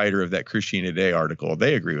does the writer of that Christianity Today article.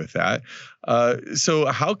 They agree with that. So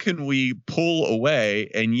how can we pull away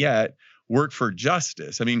and yet work for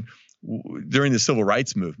justice? I mean, during the civil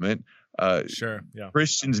rights movement,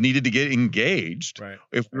 Christians needed to get engaged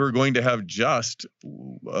if we were going to have just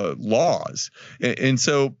laws. And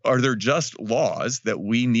so are there just laws that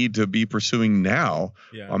we need to be pursuing now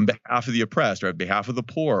on behalf of the oppressed, or on behalf of the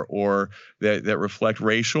poor, or that reflect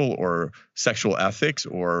racial or sexual ethics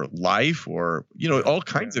or life, or, all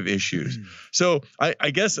kinds of issues? So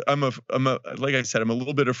I guess like I said, I'm a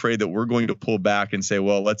little bit afraid that we're going to pull back and say,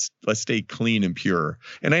 well, let's stay clean and pure.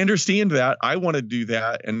 And I understand that. I want to do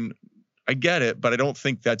that. And I get it, but I don't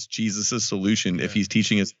think that's Jesus's solution. If he's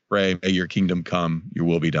teaching us to pray, may your kingdom come, your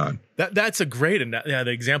will be done. That's a great, and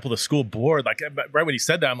the example of the school board, like right when he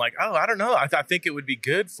said that, I'm like, I don't know. I think it would be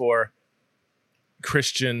good for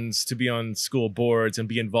Christians to be on school boards and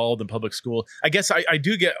be involved in public school. I guess I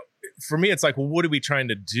do get, for me, it's like, well, what are we trying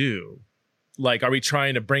to do? Like, are we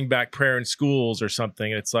trying to bring back prayer in schools or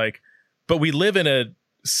something? And it's like, but we live in a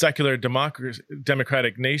secular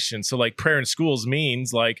democratic nation. So like prayer in schools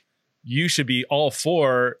means like, you should be all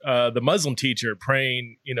for the Muslim teacher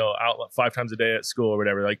praying, out 5 times a day at school or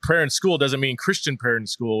whatever. Like prayer in school doesn't mean Christian prayer in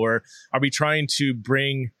school. Or are we trying to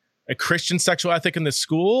bring a Christian sexual ethic in the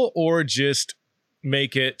school, or just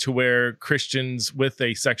make it to where Christians with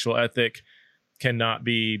a sexual ethic cannot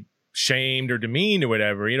be shamed or demeaned or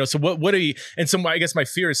whatever, so what are you, and so I guess my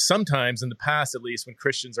fear is sometimes in the past, at least when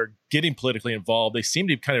Christians are getting politically involved, they seem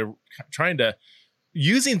to be kind of trying to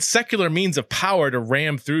using secular means of power to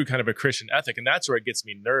ram through kind of a Christian ethic. And that's where it gets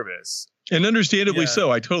me nervous. And understandably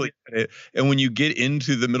so. I totally get it. And when you get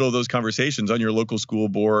into the middle of those conversations on your local school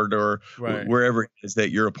board or wherever it is that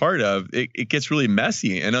you're a part of, it gets really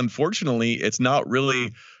messy. And unfortunately, it's not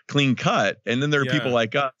really clean cut. And then there are people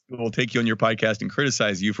like us who will take you on your podcast and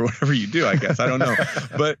criticize you for whatever you do, I guess. I don't know.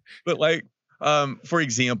 but like, for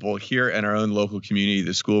example, here in our own local community,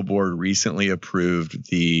 the school board recently approved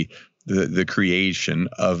the creation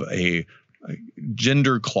of a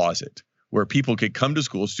gender closet where people could come to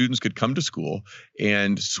school, students could come to school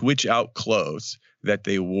and switch out clothes that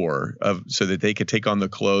they wore so that they could take on the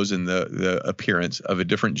clothes and the appearance of a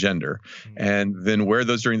different gender, and then wear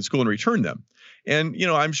those during the school and return them. And,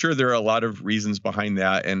 I'm sure there are a lot of reasons behind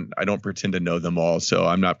that, and I don't pretend to know them all, so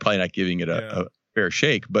I'm probably not giving it a fair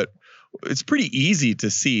shake, but it's pretty easy to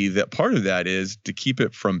see that part of that is to keep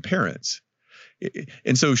it from parents.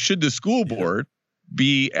 And so should the school board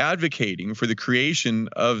be advocating for the creation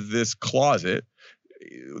of this closet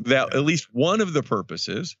that at least one of the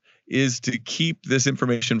purposes is to keep this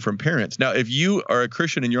information from parents? Now, if you are a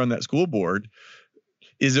Christian and you're on that school board,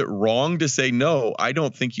 is it wrong to say, no, I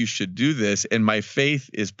don't think you should do this, and my faith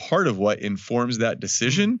is part of what informs that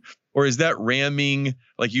decision? Or is that ramming,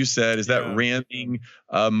 like you said, ramming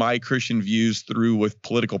my Christian views through with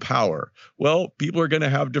political power? Well, people are going to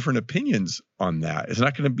have different opinions on that. It's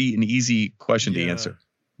not going to be an easy question to answer.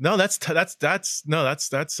 No, there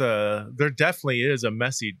definitely is a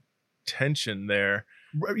messy tension there.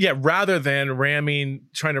 Yeah, rather than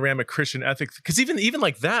trying to ram a Christian ethic, because even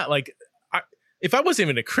like that, like if I wasn't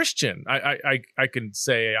even a Christian, I can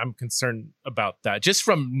say I'm concerned about that just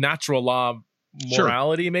from natural law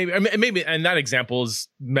morality, maybe. Maybe, and that example is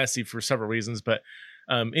messy for several reasons. But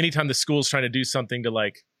anytime the school's trying to do something to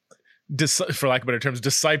like, for lack of better terms,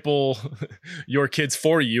 disciple your kids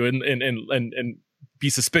for you, and be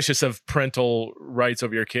suspicious of parental rights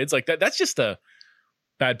over your kids, like that's just a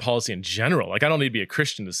bad policy in general. Like I don't need to be a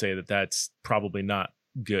Christian to say that that's probably not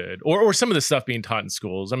good. Or some of the stuff being taught in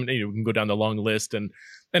schools. I mean, we can go down the long list, and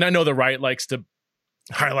I know the right likes to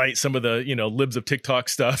highlight some of the libs of TikTok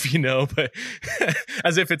stuff, but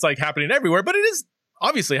as if it's like happening everywhere, but it is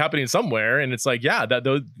obviously happening somewhere. And it's like,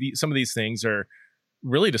 some of these things are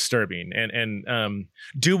really disturbing. And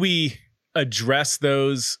do we address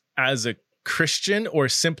those as a Christian or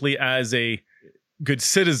simply as a good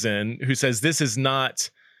citizen who says this is not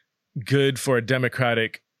good for a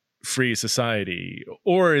democratic free society,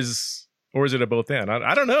 or is it a both and?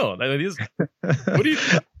 I don't know. What do you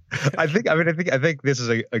I think this is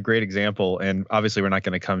a great example, and obviously we're not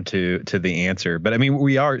going to come to the answer, but I mean,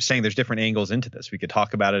 we are saying there's different angles into this. We could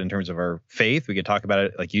talk about it in terms of our faith. We could talk about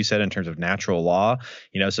it, like you said, in terms of natural law,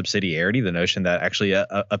 subsidiarity, the notion that actually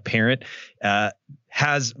a parent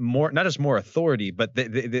has more, not just more authority, but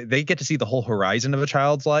they get to see the whole horizon of a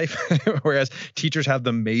child's life, whereas teachers have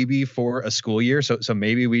them maybe for a school year. So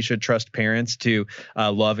maybe we should trust parents to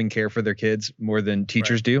love and care for their kids more than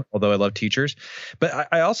teachers do, although I love teachers. But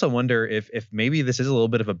I also wonder if maybe this is a little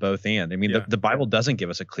bit of a both and. I mean, the Bible doesn't give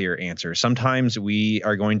us a clear answer. Sometimes we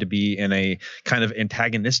are going to be in a kind of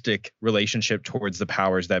antagonistic relationship towards the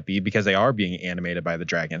powers that be because they are being animated by the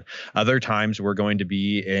dragon. Other times we're going to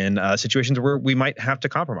be in situations where we might have to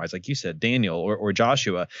compromise, like you said, Daniel or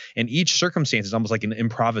Joshua. And each circumstance is almost like an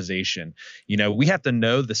improvisation. We have to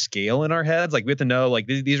know the scale in our heads. Like we have to know, like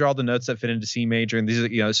these are all the notes that fit into C major, and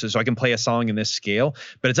these are, so I can play a song in this scale.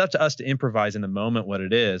 But it's up to us to improvise in the moment what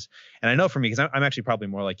it is. And I know for me, because I'm actually probably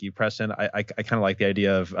more like you, Preston. I kind of like the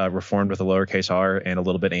idea of Reformed with a lowercase r and a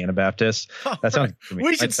little bit Anabaptist. That sounds good to me.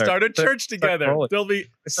 We should start a church together. There'll be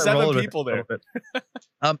 7 people there.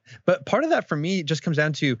 But part of that for me just comes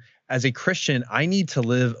down to, as a Christian, I need to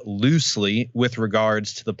live loosely with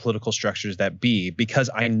regards to the political structures that be, because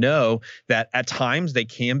I know that at times they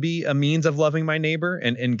can be a means of loving my neighbor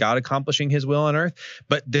and God accomplishing his will on earth.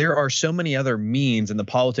 But there are so many other means in the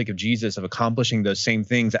politic of Jesus of accomplishing those same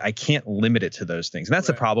things that I can't limit it to those things. And that's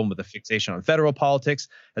the problem with the fixation on federal politics,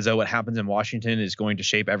 as though what happens in Washington is going to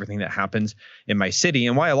shape everything that happens in my city.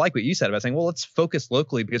 And why I like what you said about saying, well, let's focus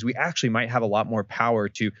locally, because we actually might have a lot more power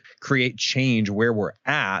to create change where we're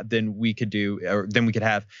at than we could do, or than we could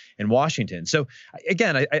have in Washington. So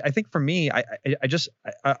again, I think for me,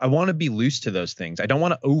 I want to be loose to those things. I don't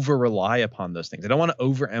want to over rely upon those things. I don't want to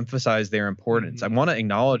overemphasize their importance. I want to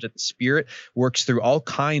acknowledge that the Spirit works through all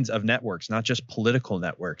kinds of networks, not just political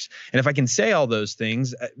networks. And if I can say all those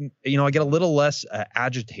things, I get a little less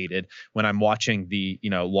agitated when I'm watching the,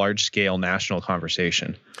 large scale national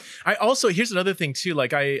conversation. I also, here's another thing too.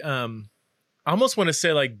 Like I almost want to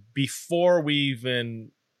say, like, before we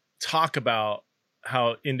even talk about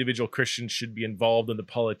how individual Christians should be involved in the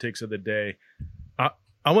politics of the day,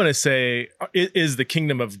 I want to say, is the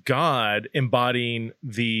kingdom of God embodying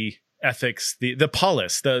the ethics, the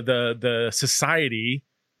polis, the society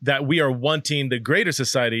that we are wanting the greater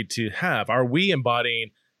society to have? Are we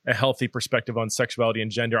embodying a healthy perspective on sexuality and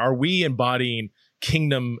gender? Are we embodying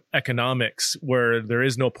kingdom economics where there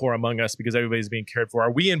is no poor among us because everybody's being cared for?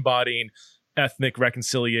 Are we embodying ethnic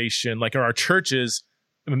reconciliation? Like, are our churches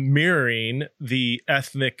mirroring the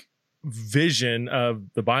ethnic vision of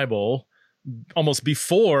the Bible almost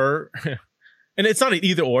before? And it's not an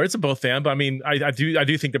either or, it's a both and. But I mean, I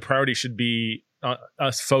do think the priority should be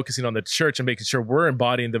us focusing on the church and making sure we're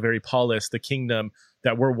embodying the very polis, the kingdom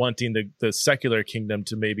that we're wanting the secular kingdom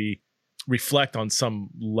to maybe reflect on some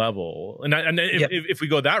level. And if we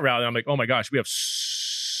go that route, I'm like, oh my gosh, we have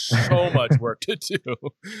so much work to do.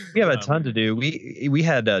 We have a ton to do. We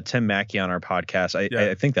had Tim Mackey on our podcast.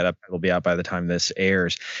 I think that will be out by the time this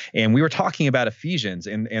airs. And we were talking about Ephesians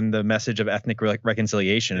and the message of ethnic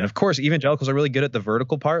reconciliation. And of course, evangelicals are really good at the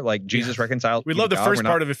vertical part, like Jesus reconciled. We love the first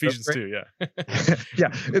part of Ephesians 2. Yeah.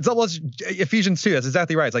 Yeah. It's almost Ephesians 2. That's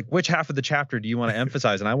exactly right. It's like, which half of the chapter do you want to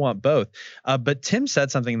emphasize? And I want both. But Tim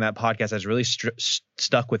said something in that podcast that's really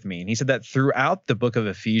stuck with me. And he said that throughout the book of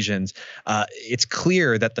Ephesians, it's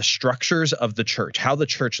clear that the structures of the church, how the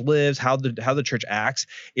church lives, how the church acts,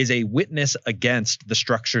 is a witness against the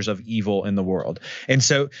structures of evil in the world. And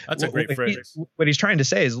so that's a great phrase. What he's trying to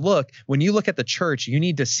say is, look, when you look at the church, you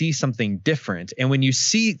need to see something different. And when you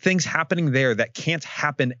see things happening there that can't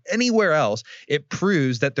happen anywhere else, it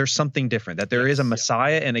proves that there's something different, that there is a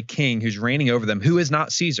Messiah and a king who's reigning over them, who is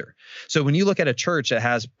not Caesar. So when you look at a church that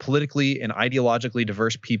has politically and ideologically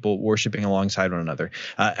diverse people worshiping alongside one another,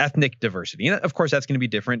 ethnic diversity, and of course that's going to be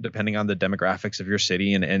different depending on the demographics of your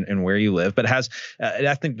city and where you live, but has an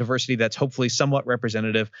ethnic diversity that's hopefully somewhat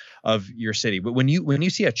representative of your city. But when you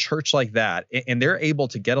see a church like that, and they're able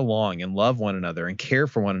to get along and love one another and care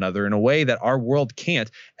for one another in a way that our world can't,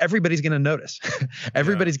 everybody's going to notice.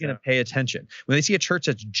 Everybody's going to pay attention. When they see a church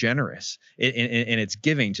that's generous in its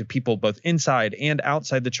giving to people both inside and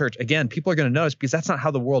outside the church, again, people are going to notice, because that's not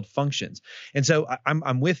how the world functions. And so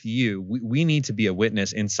I'm with you. We need to be a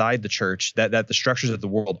witness inside the church that the structures of the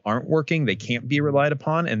world aren't working, they can't be relied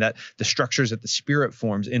upon, and that the structures that the Spirit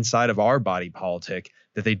forms inside of our body politic,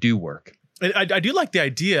 that they do work. I do like the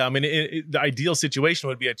idea. I mean, the ideal situation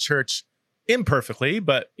would be a church imperfectly,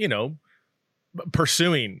 but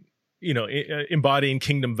pursuing, embodying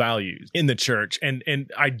kingdom values in the church.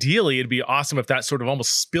 And ideally, it'd be awesome if that sort of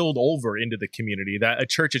almost spilled over into the community, that a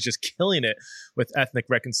church is just killing it with ethnic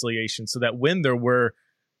reconciliation, so that when there were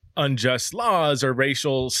unjust laws or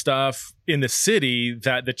racial stuff in the city,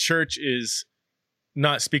 that the church is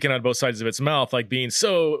not speaking out of both sides of its mouth, like being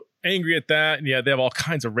so angry at that. And they have all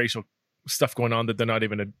kinds of racial stuff going on that they're not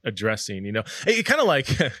even addressing. It kind of like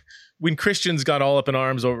when Christians got all up in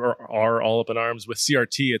arms or are all up in arms with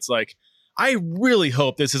CRT. It's like, I really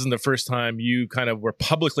hope this isn't the first time you kind of were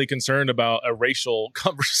publicly concerned about a racial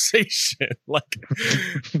conversation. Like,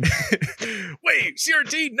 wait,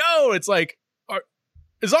 CRT? No, it's like,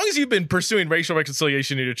 as long as you've been pursuing racial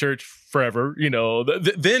reconciliation in your church forever,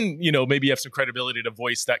 then, maybe you have some credibility to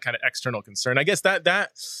voice that kind of external concern. I guess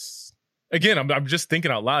that again, I'm just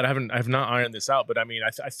thinking out loud. I have not ironed this out, but I mean,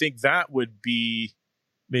 I think that would be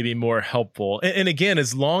maybe more helpful. And again,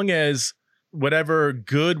 as long as whatever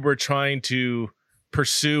good we're trying to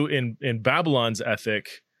pursue in Babylon's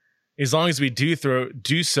ethic, as long as we do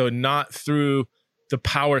so not through the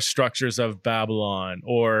power structures of Babylon,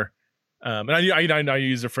 or and I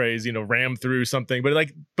use the phrase, ram through something,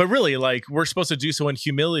 but really, like, we're supposed to do so in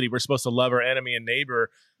humility. We're supposed to love our enemy and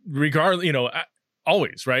neighbor, regardless,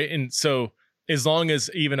 always, right? And so, as long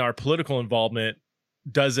as even our political involvement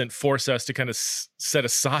doesn't force us to kind of set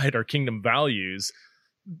aside our kingdom values,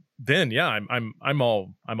 then I'm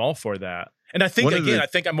all for that. And I think I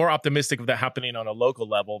think I'm more optimistic of that happening on a local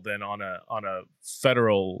level than on a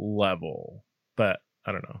federal level. But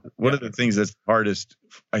I don't know. One of the things that's hardest,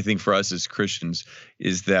 I think, for us as Christians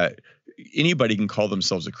is that, anybody can call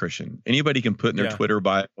themselves a Christian. Anybody can put in their Twitter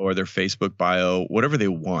bio or their Facebook bio, whatever they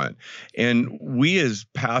want. And we as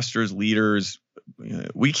pastors, leaders,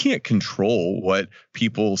 we can't control what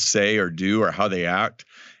people say or do or how they act.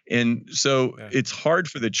 And so it's hard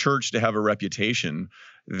for the church to have a reputation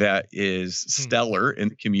that is stellar in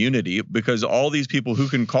the community, because all these people who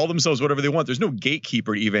can call themselves whatever they want, there's no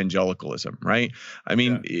gatekeeper to evangelicalism, right? I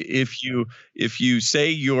mean, if you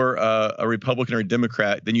say you're a Republican or a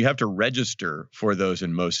Democrat, then you have to register for those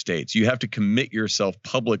in most states. You have to commit yourself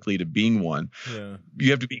publicly to being one.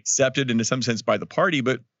 You have to be accepted in some sense by the party,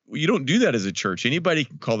 but you don't do that as a church. Anybody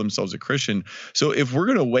can call themselves a Christian. So if we're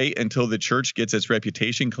going to wait until the church gets its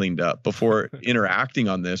reputation cleaned up before interacting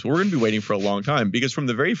on this, we're going to be waiting for a long time, because from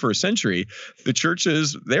the very first century, the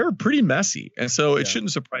churches, they're pretty messy. And so it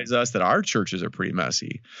shouldn't surprise us that our churches are pretty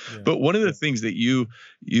messy. But one of the things that you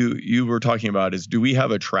were talking about is, do we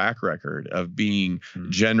have a track record of being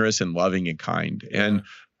generous and loving and kind? And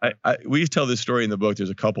we tell this story in the book. There's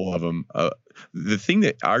a couple of them. The thing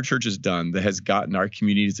that our church has done that has gotten our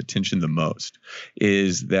community's attention the most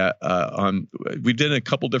is that we did a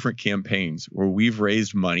couple different campaigns where we've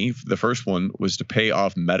raised money. The first one was to pay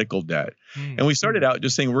off medical debt. And we started out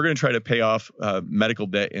just saying we're going to try to pay off medical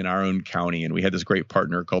debt in our own county. And we had this great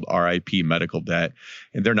partner called RIP Medical Debt.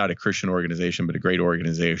 And they're not a Christian organization, but a great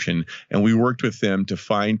organization. And we worked with them to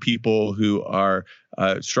find people who are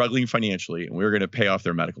struggling financially, and we were going to pay off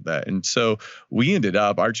their medical debt. And so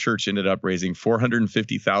our church ended up raising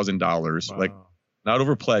 $450,000, like not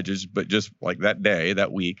over pledges, but just like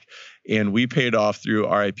that week. And we paid off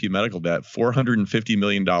through RIP Medical Debt $450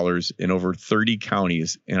 million in over 30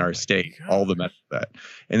 counties in our state, all the medical debt.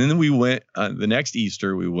 And then we went, the next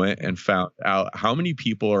Easter, we went and found out how many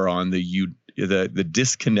people are on the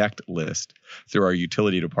disconnect list through our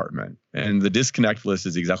utility department. And the disconnect list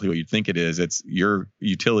is exactly what you'd think it is. It's your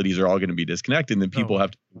utilities are all going to be disconnected, and then people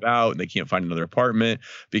have to move out and they can't find another apartment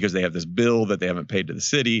because they have this bill that they haven't paid to the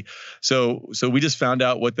city. So we just found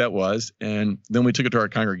out what that was. And then we took it to our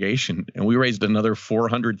congregation, and we raised another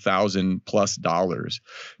 $400,000+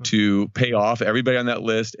 to pay off everybody on that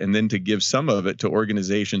list, and then to give some of it to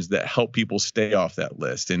organizations that help people stay off that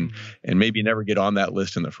list and maybe never get on that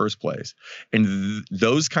list in the first place. And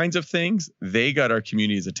those kinds of things, they got our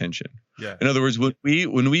community's attention. In other words, when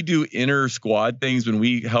we do inner squad things, when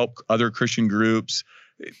we help other Christian groups,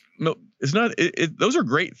 no, it's not. Those are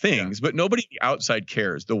great things, but nobody outside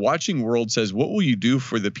cares. The watching world says, "What will you do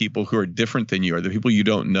for the people who are different than you, or the people you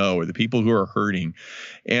don't know, or the people who are hurting?"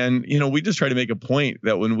 And we just try to make a point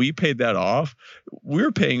that when we paid that off, we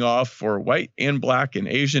were paying off for white and black and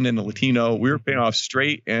Asian and Latino. We were paying off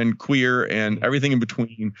straight and queer and everything in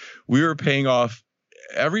between. We were paying off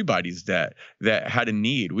everybody's debt that had a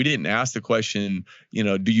need. We didn't ask the question,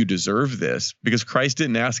 do you deserve this? Because Christ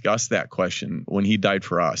didn't ask us that question when he died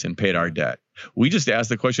for us and paid our debt. We just asked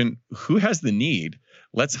the question, who has the need?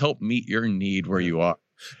 Let's help meet your need where you are.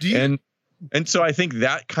 And so I think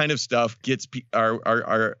that kind of stuff gets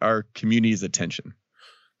our community's attention.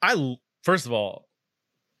 First of all,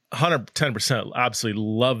 110% absolutely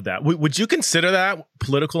love that. Would you consider that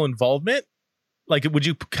political involvement? Like, would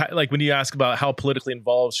you, like, when you ask about how politically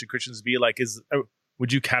involved should Christians be, like,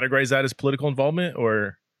 would you categorize that as political involvement,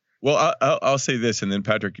 or? Well, I'll say this, and then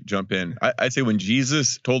Patrick jump in. I'd say when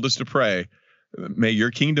Jesus told us to pray, may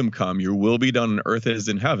your kingdom come, your will be done on earth as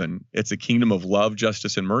in heaven. It's a kingdom of love,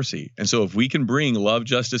 justice, and mercy. And so if we can bring love,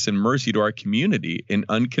 justice, and mercy to our community in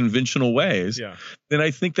unconventional ways, then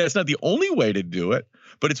I think that's not the only way to do it,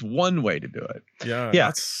 but it's one way to do it. Yeah.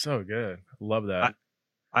 That's so good. Love that.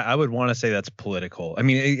 I would want to say that's political. I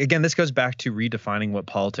mean, again, this goes back to redefining what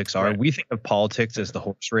politics are. Right. We think of politics as the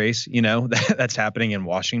horse race, that's happening in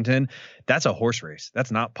Washington. That's a horse race. That's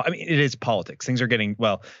not, it is politics. Things are getting,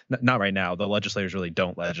 not right now. The legislators really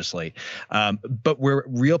don't legislate. But where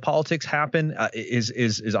real politics happen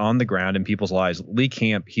is on the ground in people's lives. Lee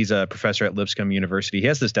Camp, he's a professor at Lipscomb University. He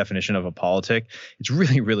has this definition of a politic. It's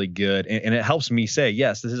really, really good. And it helps me say,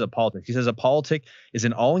 yes, this is a politic. He says a politic is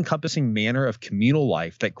an all-encompassing manner of communal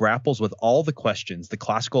life that grapples with all the questions the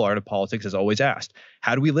classical art of politics has always asked.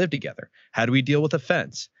 How do we live together? How do we deal with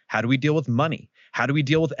offense? How do we deal with money? How do we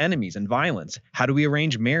deal with enemies and violence? How do we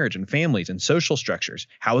arrange marriage and families and social structures?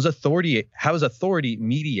 How is authority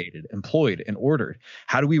mediated, employed, and ordered?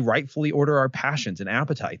 How do we rightfully order our passions and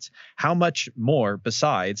appetites? How much more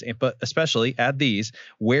besides, but especially add these,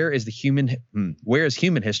 where is human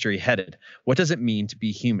history headed? What does it mean to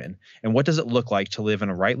be human? And what does it look like to live in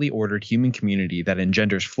a rightly ordered human community that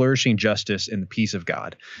engenders flourishing justice and the peace of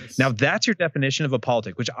God? Now, that's your definition of a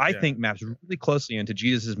politic, which I think maps really closely into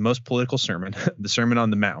Jesus' most political sermon, the Sermon on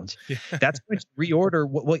the Mount. Yeah. That's going to reorder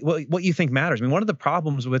what you think matters. I mean, one of the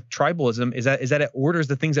problems with tribalism is that it orders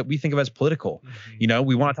the things that we think of as political. Mm-hmm.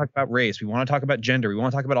 We want to talk about race. We want to talk about gender. We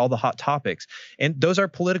want to talk about all the hot topics. And those are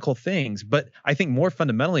political things. But I think more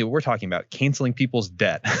fundamentally, what we're talking about, canceling people's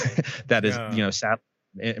debt, that is, sad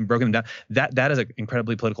and broken them down. That is an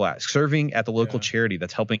incredibly political act. Serving at the local charity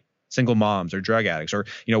that's helping single moms or drug addicts, or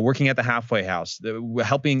working at the halfway house,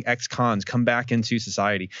 helping ex-cons come back into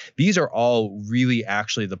society. These are all really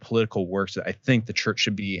actually the political works that I think the church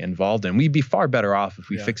should be involved in. We'd be far better off if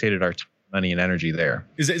we fixated our money and energy there.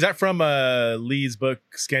 Is that from Lee's book,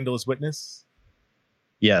 Scandalous Witness?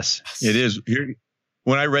 Yes, it is.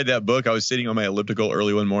 When I read that book, I was sitting on my elliptical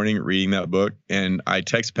early one morning reading that book, and I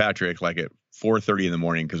text Patrick like at 4:30 in the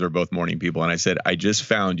morning, because we're both morning people, and I said, I just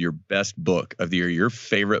found your best book of the year, your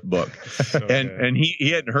favorite book. And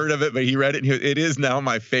he hadn't heard of it, but he read it, and it is now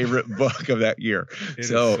my favorite book of that year.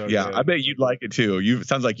 So good. I bet you'd like it too. It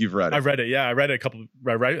sounds like you've read it. I read it. Yeah, I read it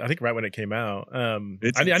I think right when it came out. I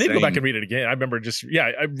need to go back and read it again. I remember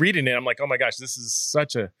I'm reading it. I'm like, oh my gosh, this is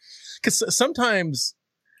because sometimes,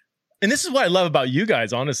 and this is what I love about you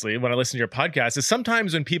guys, honestly, when I listen to your podcast, is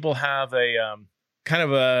sometimes when people have a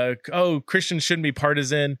kind of Christians shouldn't be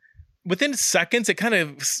partisan, within seconds, it kind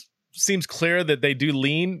of seems clear that they do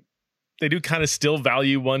kind of still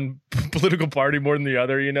value one political party more than the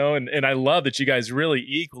other, and I love that you guys really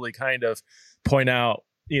equally kind of point out,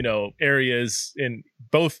 areas in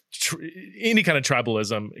both any kind of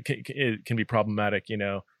tribalism can be problematic,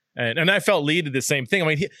 and I felt Lee did the same thing. I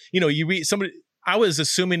mean, you read somebody, I was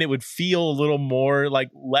assuming it would feel a little more like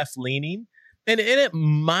left leaning, and it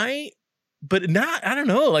might, but not, I don't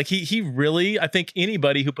know. Like he really, I think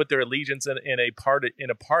anybody who put their allegiance in a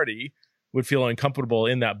party would feel uncomfortable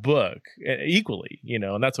in that book equally,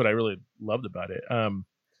 and that's what I really loved about it.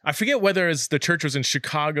 I forget whether the church was in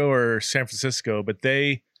Chicago or San Francisco, but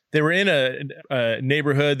they were in a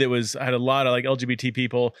neighborhood that had a lot of like LGBT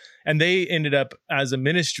people, and they ended up as a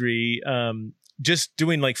ministry just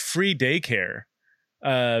doing like free daycare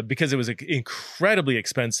because it was an incredibly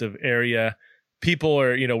expensive area. People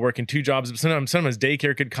are, working two jobs. Sometimes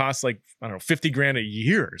daycare could cost like, I don't know, $50,000 a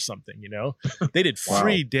year or something, They did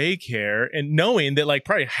free daycare, and knowing that like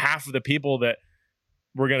probably half of the people that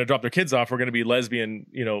were going to drop their kids off were going to be lesbian,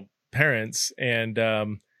 parents. And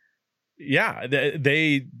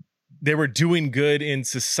they were doing good in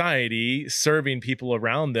society, serving people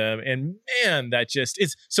around them. And man, that just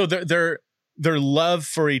is so their love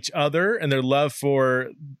for each other and their love for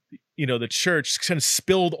the church kind of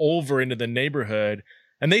spilled over into the neighborhood.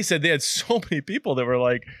 And they said they had so many people that were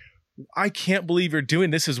like, I can't believe you're doing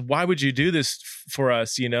this. Why would you do this for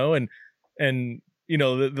us? And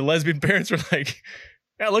the lesbian parents were like,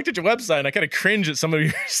 I looked at your website and I kind of cringe at some of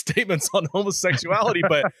your statements on homosexuality,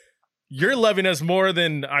 but you're loving us more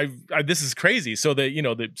than this is crazy. So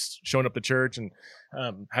that, they're showing up to church and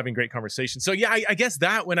having great conversations. So yeah, I guess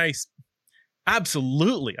that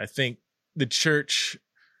absolutely, I think the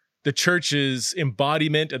church's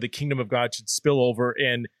embodiment of the kingdom of God should spill over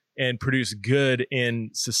and produce good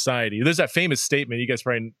in society. There's that famous statement, you guys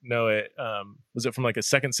probably know it. Was it from like a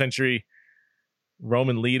 2nd century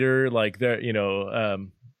Roman leader? Like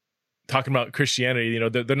talking about Christianity,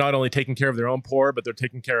 they're not only taking care of their own poor, but they're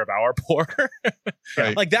taking care of our poor.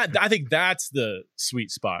 Right. Like that. I think that's the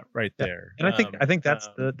sweet spot right there. And I think that's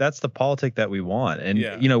the politic that we want. And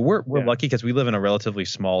we're lucky because we live in a relatively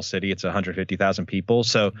small city. It's 150,000 people.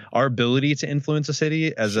 So our ability to influence a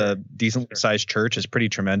city as a decently sized church is pretty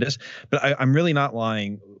tremendous. But I'm really not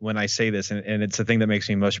lying when I say this, and it's the thing that makes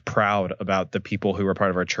me most proud about the people who are part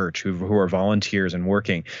of our church, who are volunteers and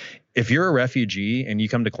working. If you're a refugee and you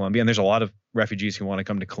come to Columbia, and there's a lot of refugees who want to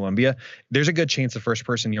come to Columbia, there's a good chance the first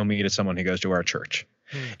person you'll meet is someone who goes to our church.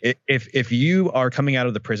 If you are coming out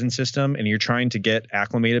of the prison system and you're trying to get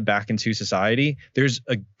acclimated back into society, there's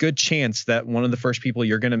a good chance that one of the first people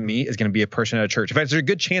you're going to meet is going to be a person at a church. In fact, there's a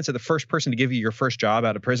good chance that the first person to give you your first job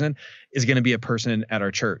out of prison is going to be a person at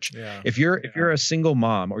our church. Yeah. If you're a single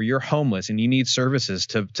mom or you're homeless and you need services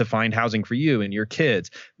to find housing for you and your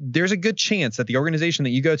kids, there's a good chance that the organization that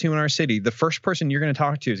you go to in our city, the first person you're going to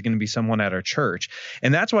talk to is going to be someone at our church.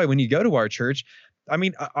 And that's why when you go to our church, I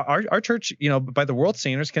mean, our church, by the world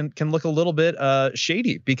standards can look a little bit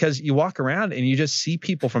shady, because you walk around and you just see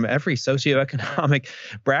people from every socioeconomic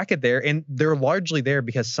bracket there. And they're largely there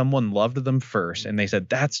because someone loved them first. And they said,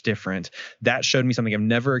 that's different. That showed me something I've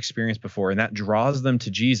never experienced before. And that draws them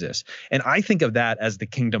to Jesus. And I think of that as the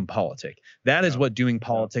kingdom politic. That is what doing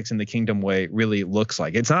politics in the kingdom way really looks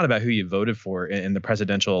like. It's not about who you voted for in the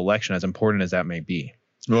presidential election, as important as that may be.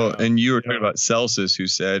 Well, and you were talking about Celsus, who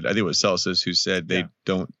said, I think it was Celsus who said they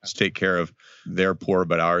don't take care of their poor,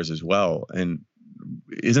 but ours as well. And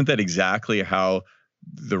isn't that exactly how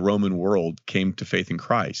the Roman world came to faith in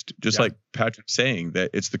Christ? Just like Patrick's saying,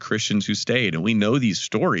 that it's the Christians who stayed, and we know these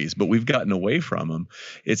stories, but we've gotten away from them.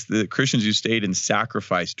 It's the Christians who stayed and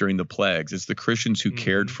sacrificed during the plagues. It's the Christians who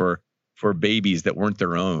cared for babies that weren't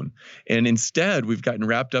their own. And instead, we've gotten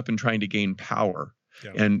wrapped up in trying to gain power.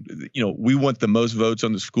 Yeah. And, we want the most votes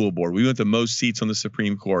on the school board. We want the most seats on the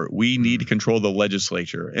Supreme Court. We need to control the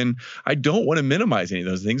legislature. And I don't want to minimize any of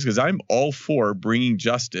those things, because I'm all for bringing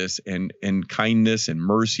justice and kindness and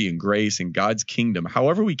mercy and grace and God's kingdom,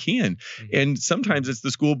 however we can. And sometimes it's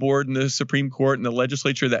the school board and the Supreme Court and the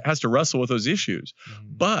legislature that has to wrestle with those issues.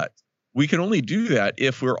 But we can only do that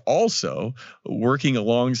if we're also working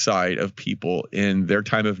alongside of people in their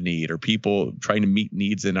time of need, or people trying to meet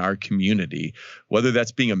needs in our community, whether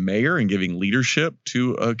that's being a mayor and giving leadership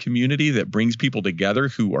to a community that brings people together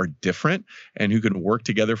who are different and who can work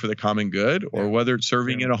together for the common good, or whether it's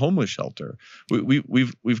serving in a homeless shelter.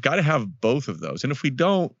 We've got to have both of those. And if we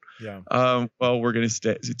don't, well, we're going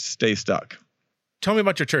to stay stuck. Tell me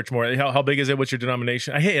about your church more. How big is it? What's your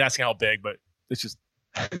denomination? I hate asking how big, but it's just...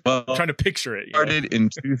 Well, I'm trying to picture it. Started in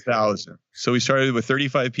 2000. So we started with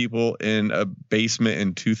 35 people in a basement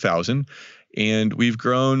in 2000, and we've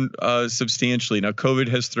grown substantially. Now, COVID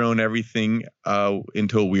has thrown everything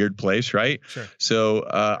into a weird place, right? Sure. So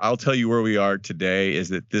I'll tell you where we are today is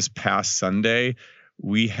that this past Sunday,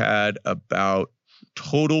 we had about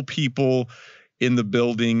total people in the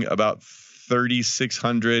building, about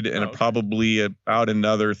 3,600, and probably about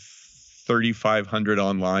another 3,500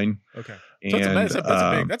 online. Okay. So that's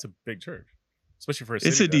a big church, especially for a city.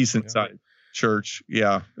 It's a decent sized church.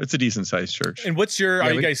 Yeah, it's a decent sized church. And what's your?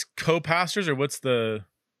 Are you guys co-pastors, or what's your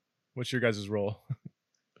guys' role?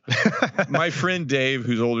 My friend Dave,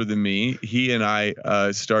 who's older than me, he and I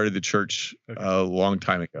started the church a long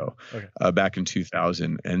time ago, back in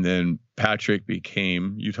 2000, and then Patrick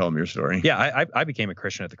became. You tell him your story. Yeah, I became a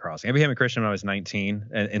Christian at the Crossing. I became a Christian when I was 19,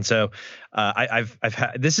 and so I've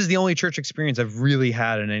had. This is the only church experience I've really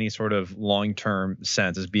had in any sort of long-term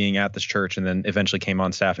sense, is being at this church, and then eventually came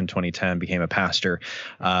on staff in 2010, became a pastor.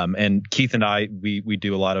 And Keith and I, we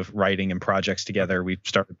do a lot of writing and projects together. We've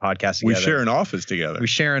started podcasts together. We share an office together.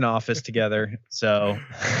 An office together, so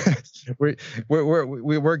we're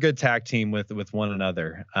a good tag team with one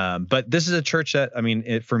another. But this is a church that, I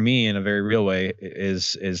mean, for me, in a very real way,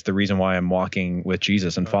 is the reason why I'm walking with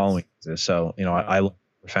Jesus and following Jesus. So I love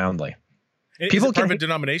it profoundly. People can have a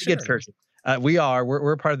denomination.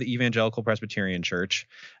 We're part of the Evangelical Presbyterian Church.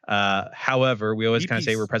 However, we always kind of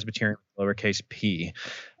say we're Presbyterian with lowercase p.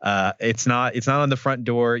 It's not on the front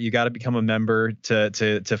door. You got to become a member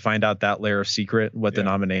to find out that layer of secret, what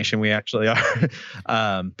denomination we actually are.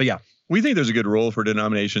 But yeah. We think there's a good role for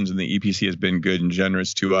denominations, and the EPC has been good and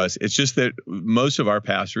generous to us. It's just that most of our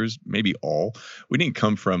pastors, maybe all, we didn't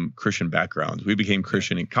come from Christian backgrounds. We became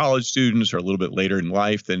Christian in college students, or a little bit later in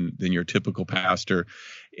life than your typical pastor.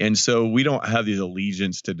 And so we don't have these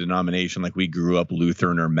allegiance to denomination like we grew up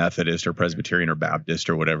Lutheran or Methodist or Presbyterian or Baptist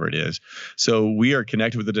or whatever it is. So we are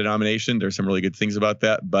connected with the denomination. There's some really good things about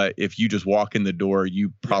that. But if you just walk in the door,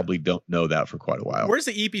 you probably don't know that for quite a while. Where's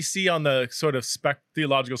the EPC on the sort of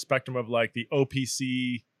theological spectrum of like the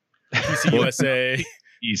OPC, PCUSA?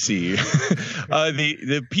 PC.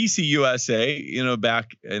 The PCUSA,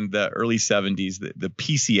 back in the early 70s, the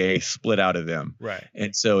PCA split out of them. Right.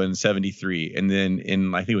 And so in 73, and then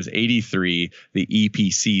in, I think it was 83, the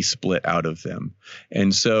EPC split out of them.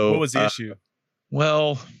 And so what was the issue?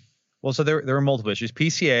 Well, so there were multiple issues.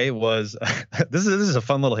 PCA was this is a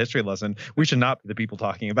fun little history lesson. We should not be the people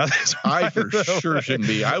talking about this. I for sure shouldn't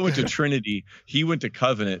be. I went to Trinity. He went to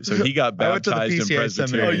Covenant, so he got baptized in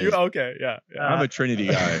Presbyterian. Okay, yeah. I'm a Trinity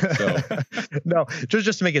guy. So no,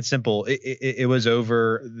 just to make it simple, it was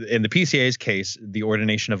over in the PCA's case, the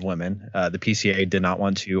ordination of women. The PCA did not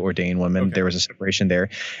want to ordain women. Okay. There was a separation there,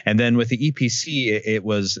 and then with the EPC, it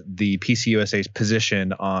was the PCUSA's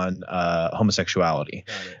position on homosexuality.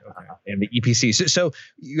 Got it. Okay. And the EPC. So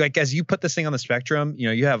like, as you put this thing on the spectrum,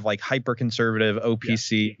 you have like hyper conservative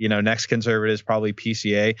OPC, next conservative is probably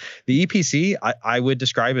PCA. The EPC, I would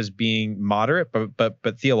describe as being moderate,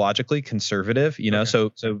 but theologically conservative, okay.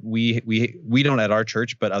 So we don't at our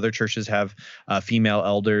church, but other churches have female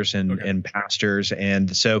elders and pastors.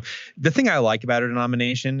 And so the thing I like about a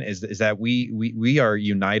denomination is that we are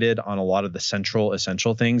united on a lot of the central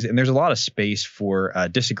essential things. And there's a lot of space for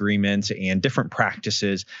disagreements and different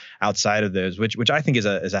practices outside of those, which I think is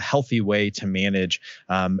a healthy way to manage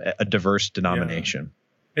a diverse denomination.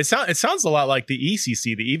 Yeah. It sounds a lot like the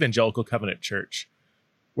ECC, the Evangelical Covenant Church.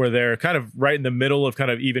 where they're kind of right in the middle of kind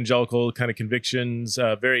of evangelical kind of convictions,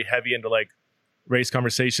 very heavy into like race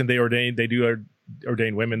conversation. They do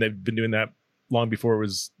ordain women. They've been doing that long before it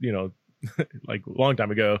was, like a long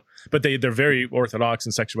time ago, but they're very orthodox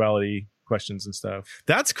in sexuality questions and stuff.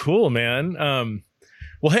 That's cool, man.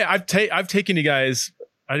 Well, hey, I've taken you guys,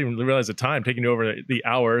 I didn't even realize the time, taking you over the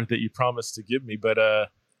hour that you promised to give me, but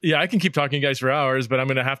yeah, I can keep talking to you guys for hours, but I'm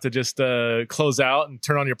going to have to just close out and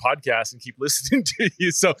turn on your podcast and keep listening to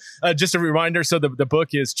you. So just a reminder. So the book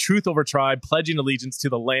is Truth Over Tribe, Pledging Allegiance to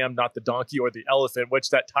the Lamb, Not the Donkey or the Elephant, which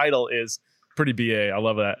that title is pretty BA. I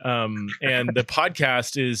love that. And the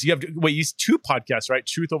podcast is, you use 2 podcasts, right?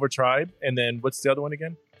 Truth Over Tribe. And then what's the other one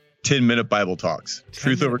again? 10-minute Bible Talks.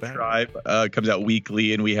 Truth Over Tribe comes out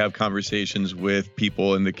weekly, and we have conversations with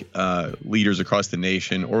people and the leaders across the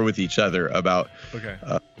nation or with each other about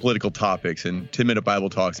political topics. And 10-minute Bible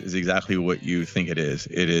Talks is exactly what you think it is.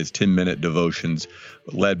 It is 10-minute devotions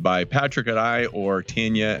led by Patrick and I, or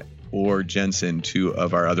Tanya or Jensen, 2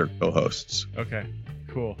 of our other co-hosts. Okay,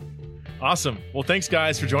 cool. Awesome. Well, thanks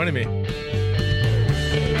guys for joining me.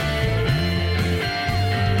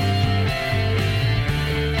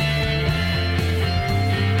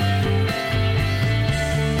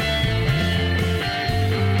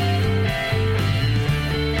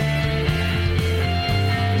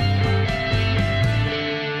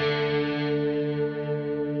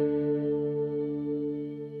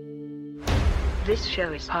 This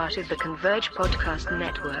show is part of the Converge Podcast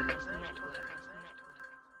Network.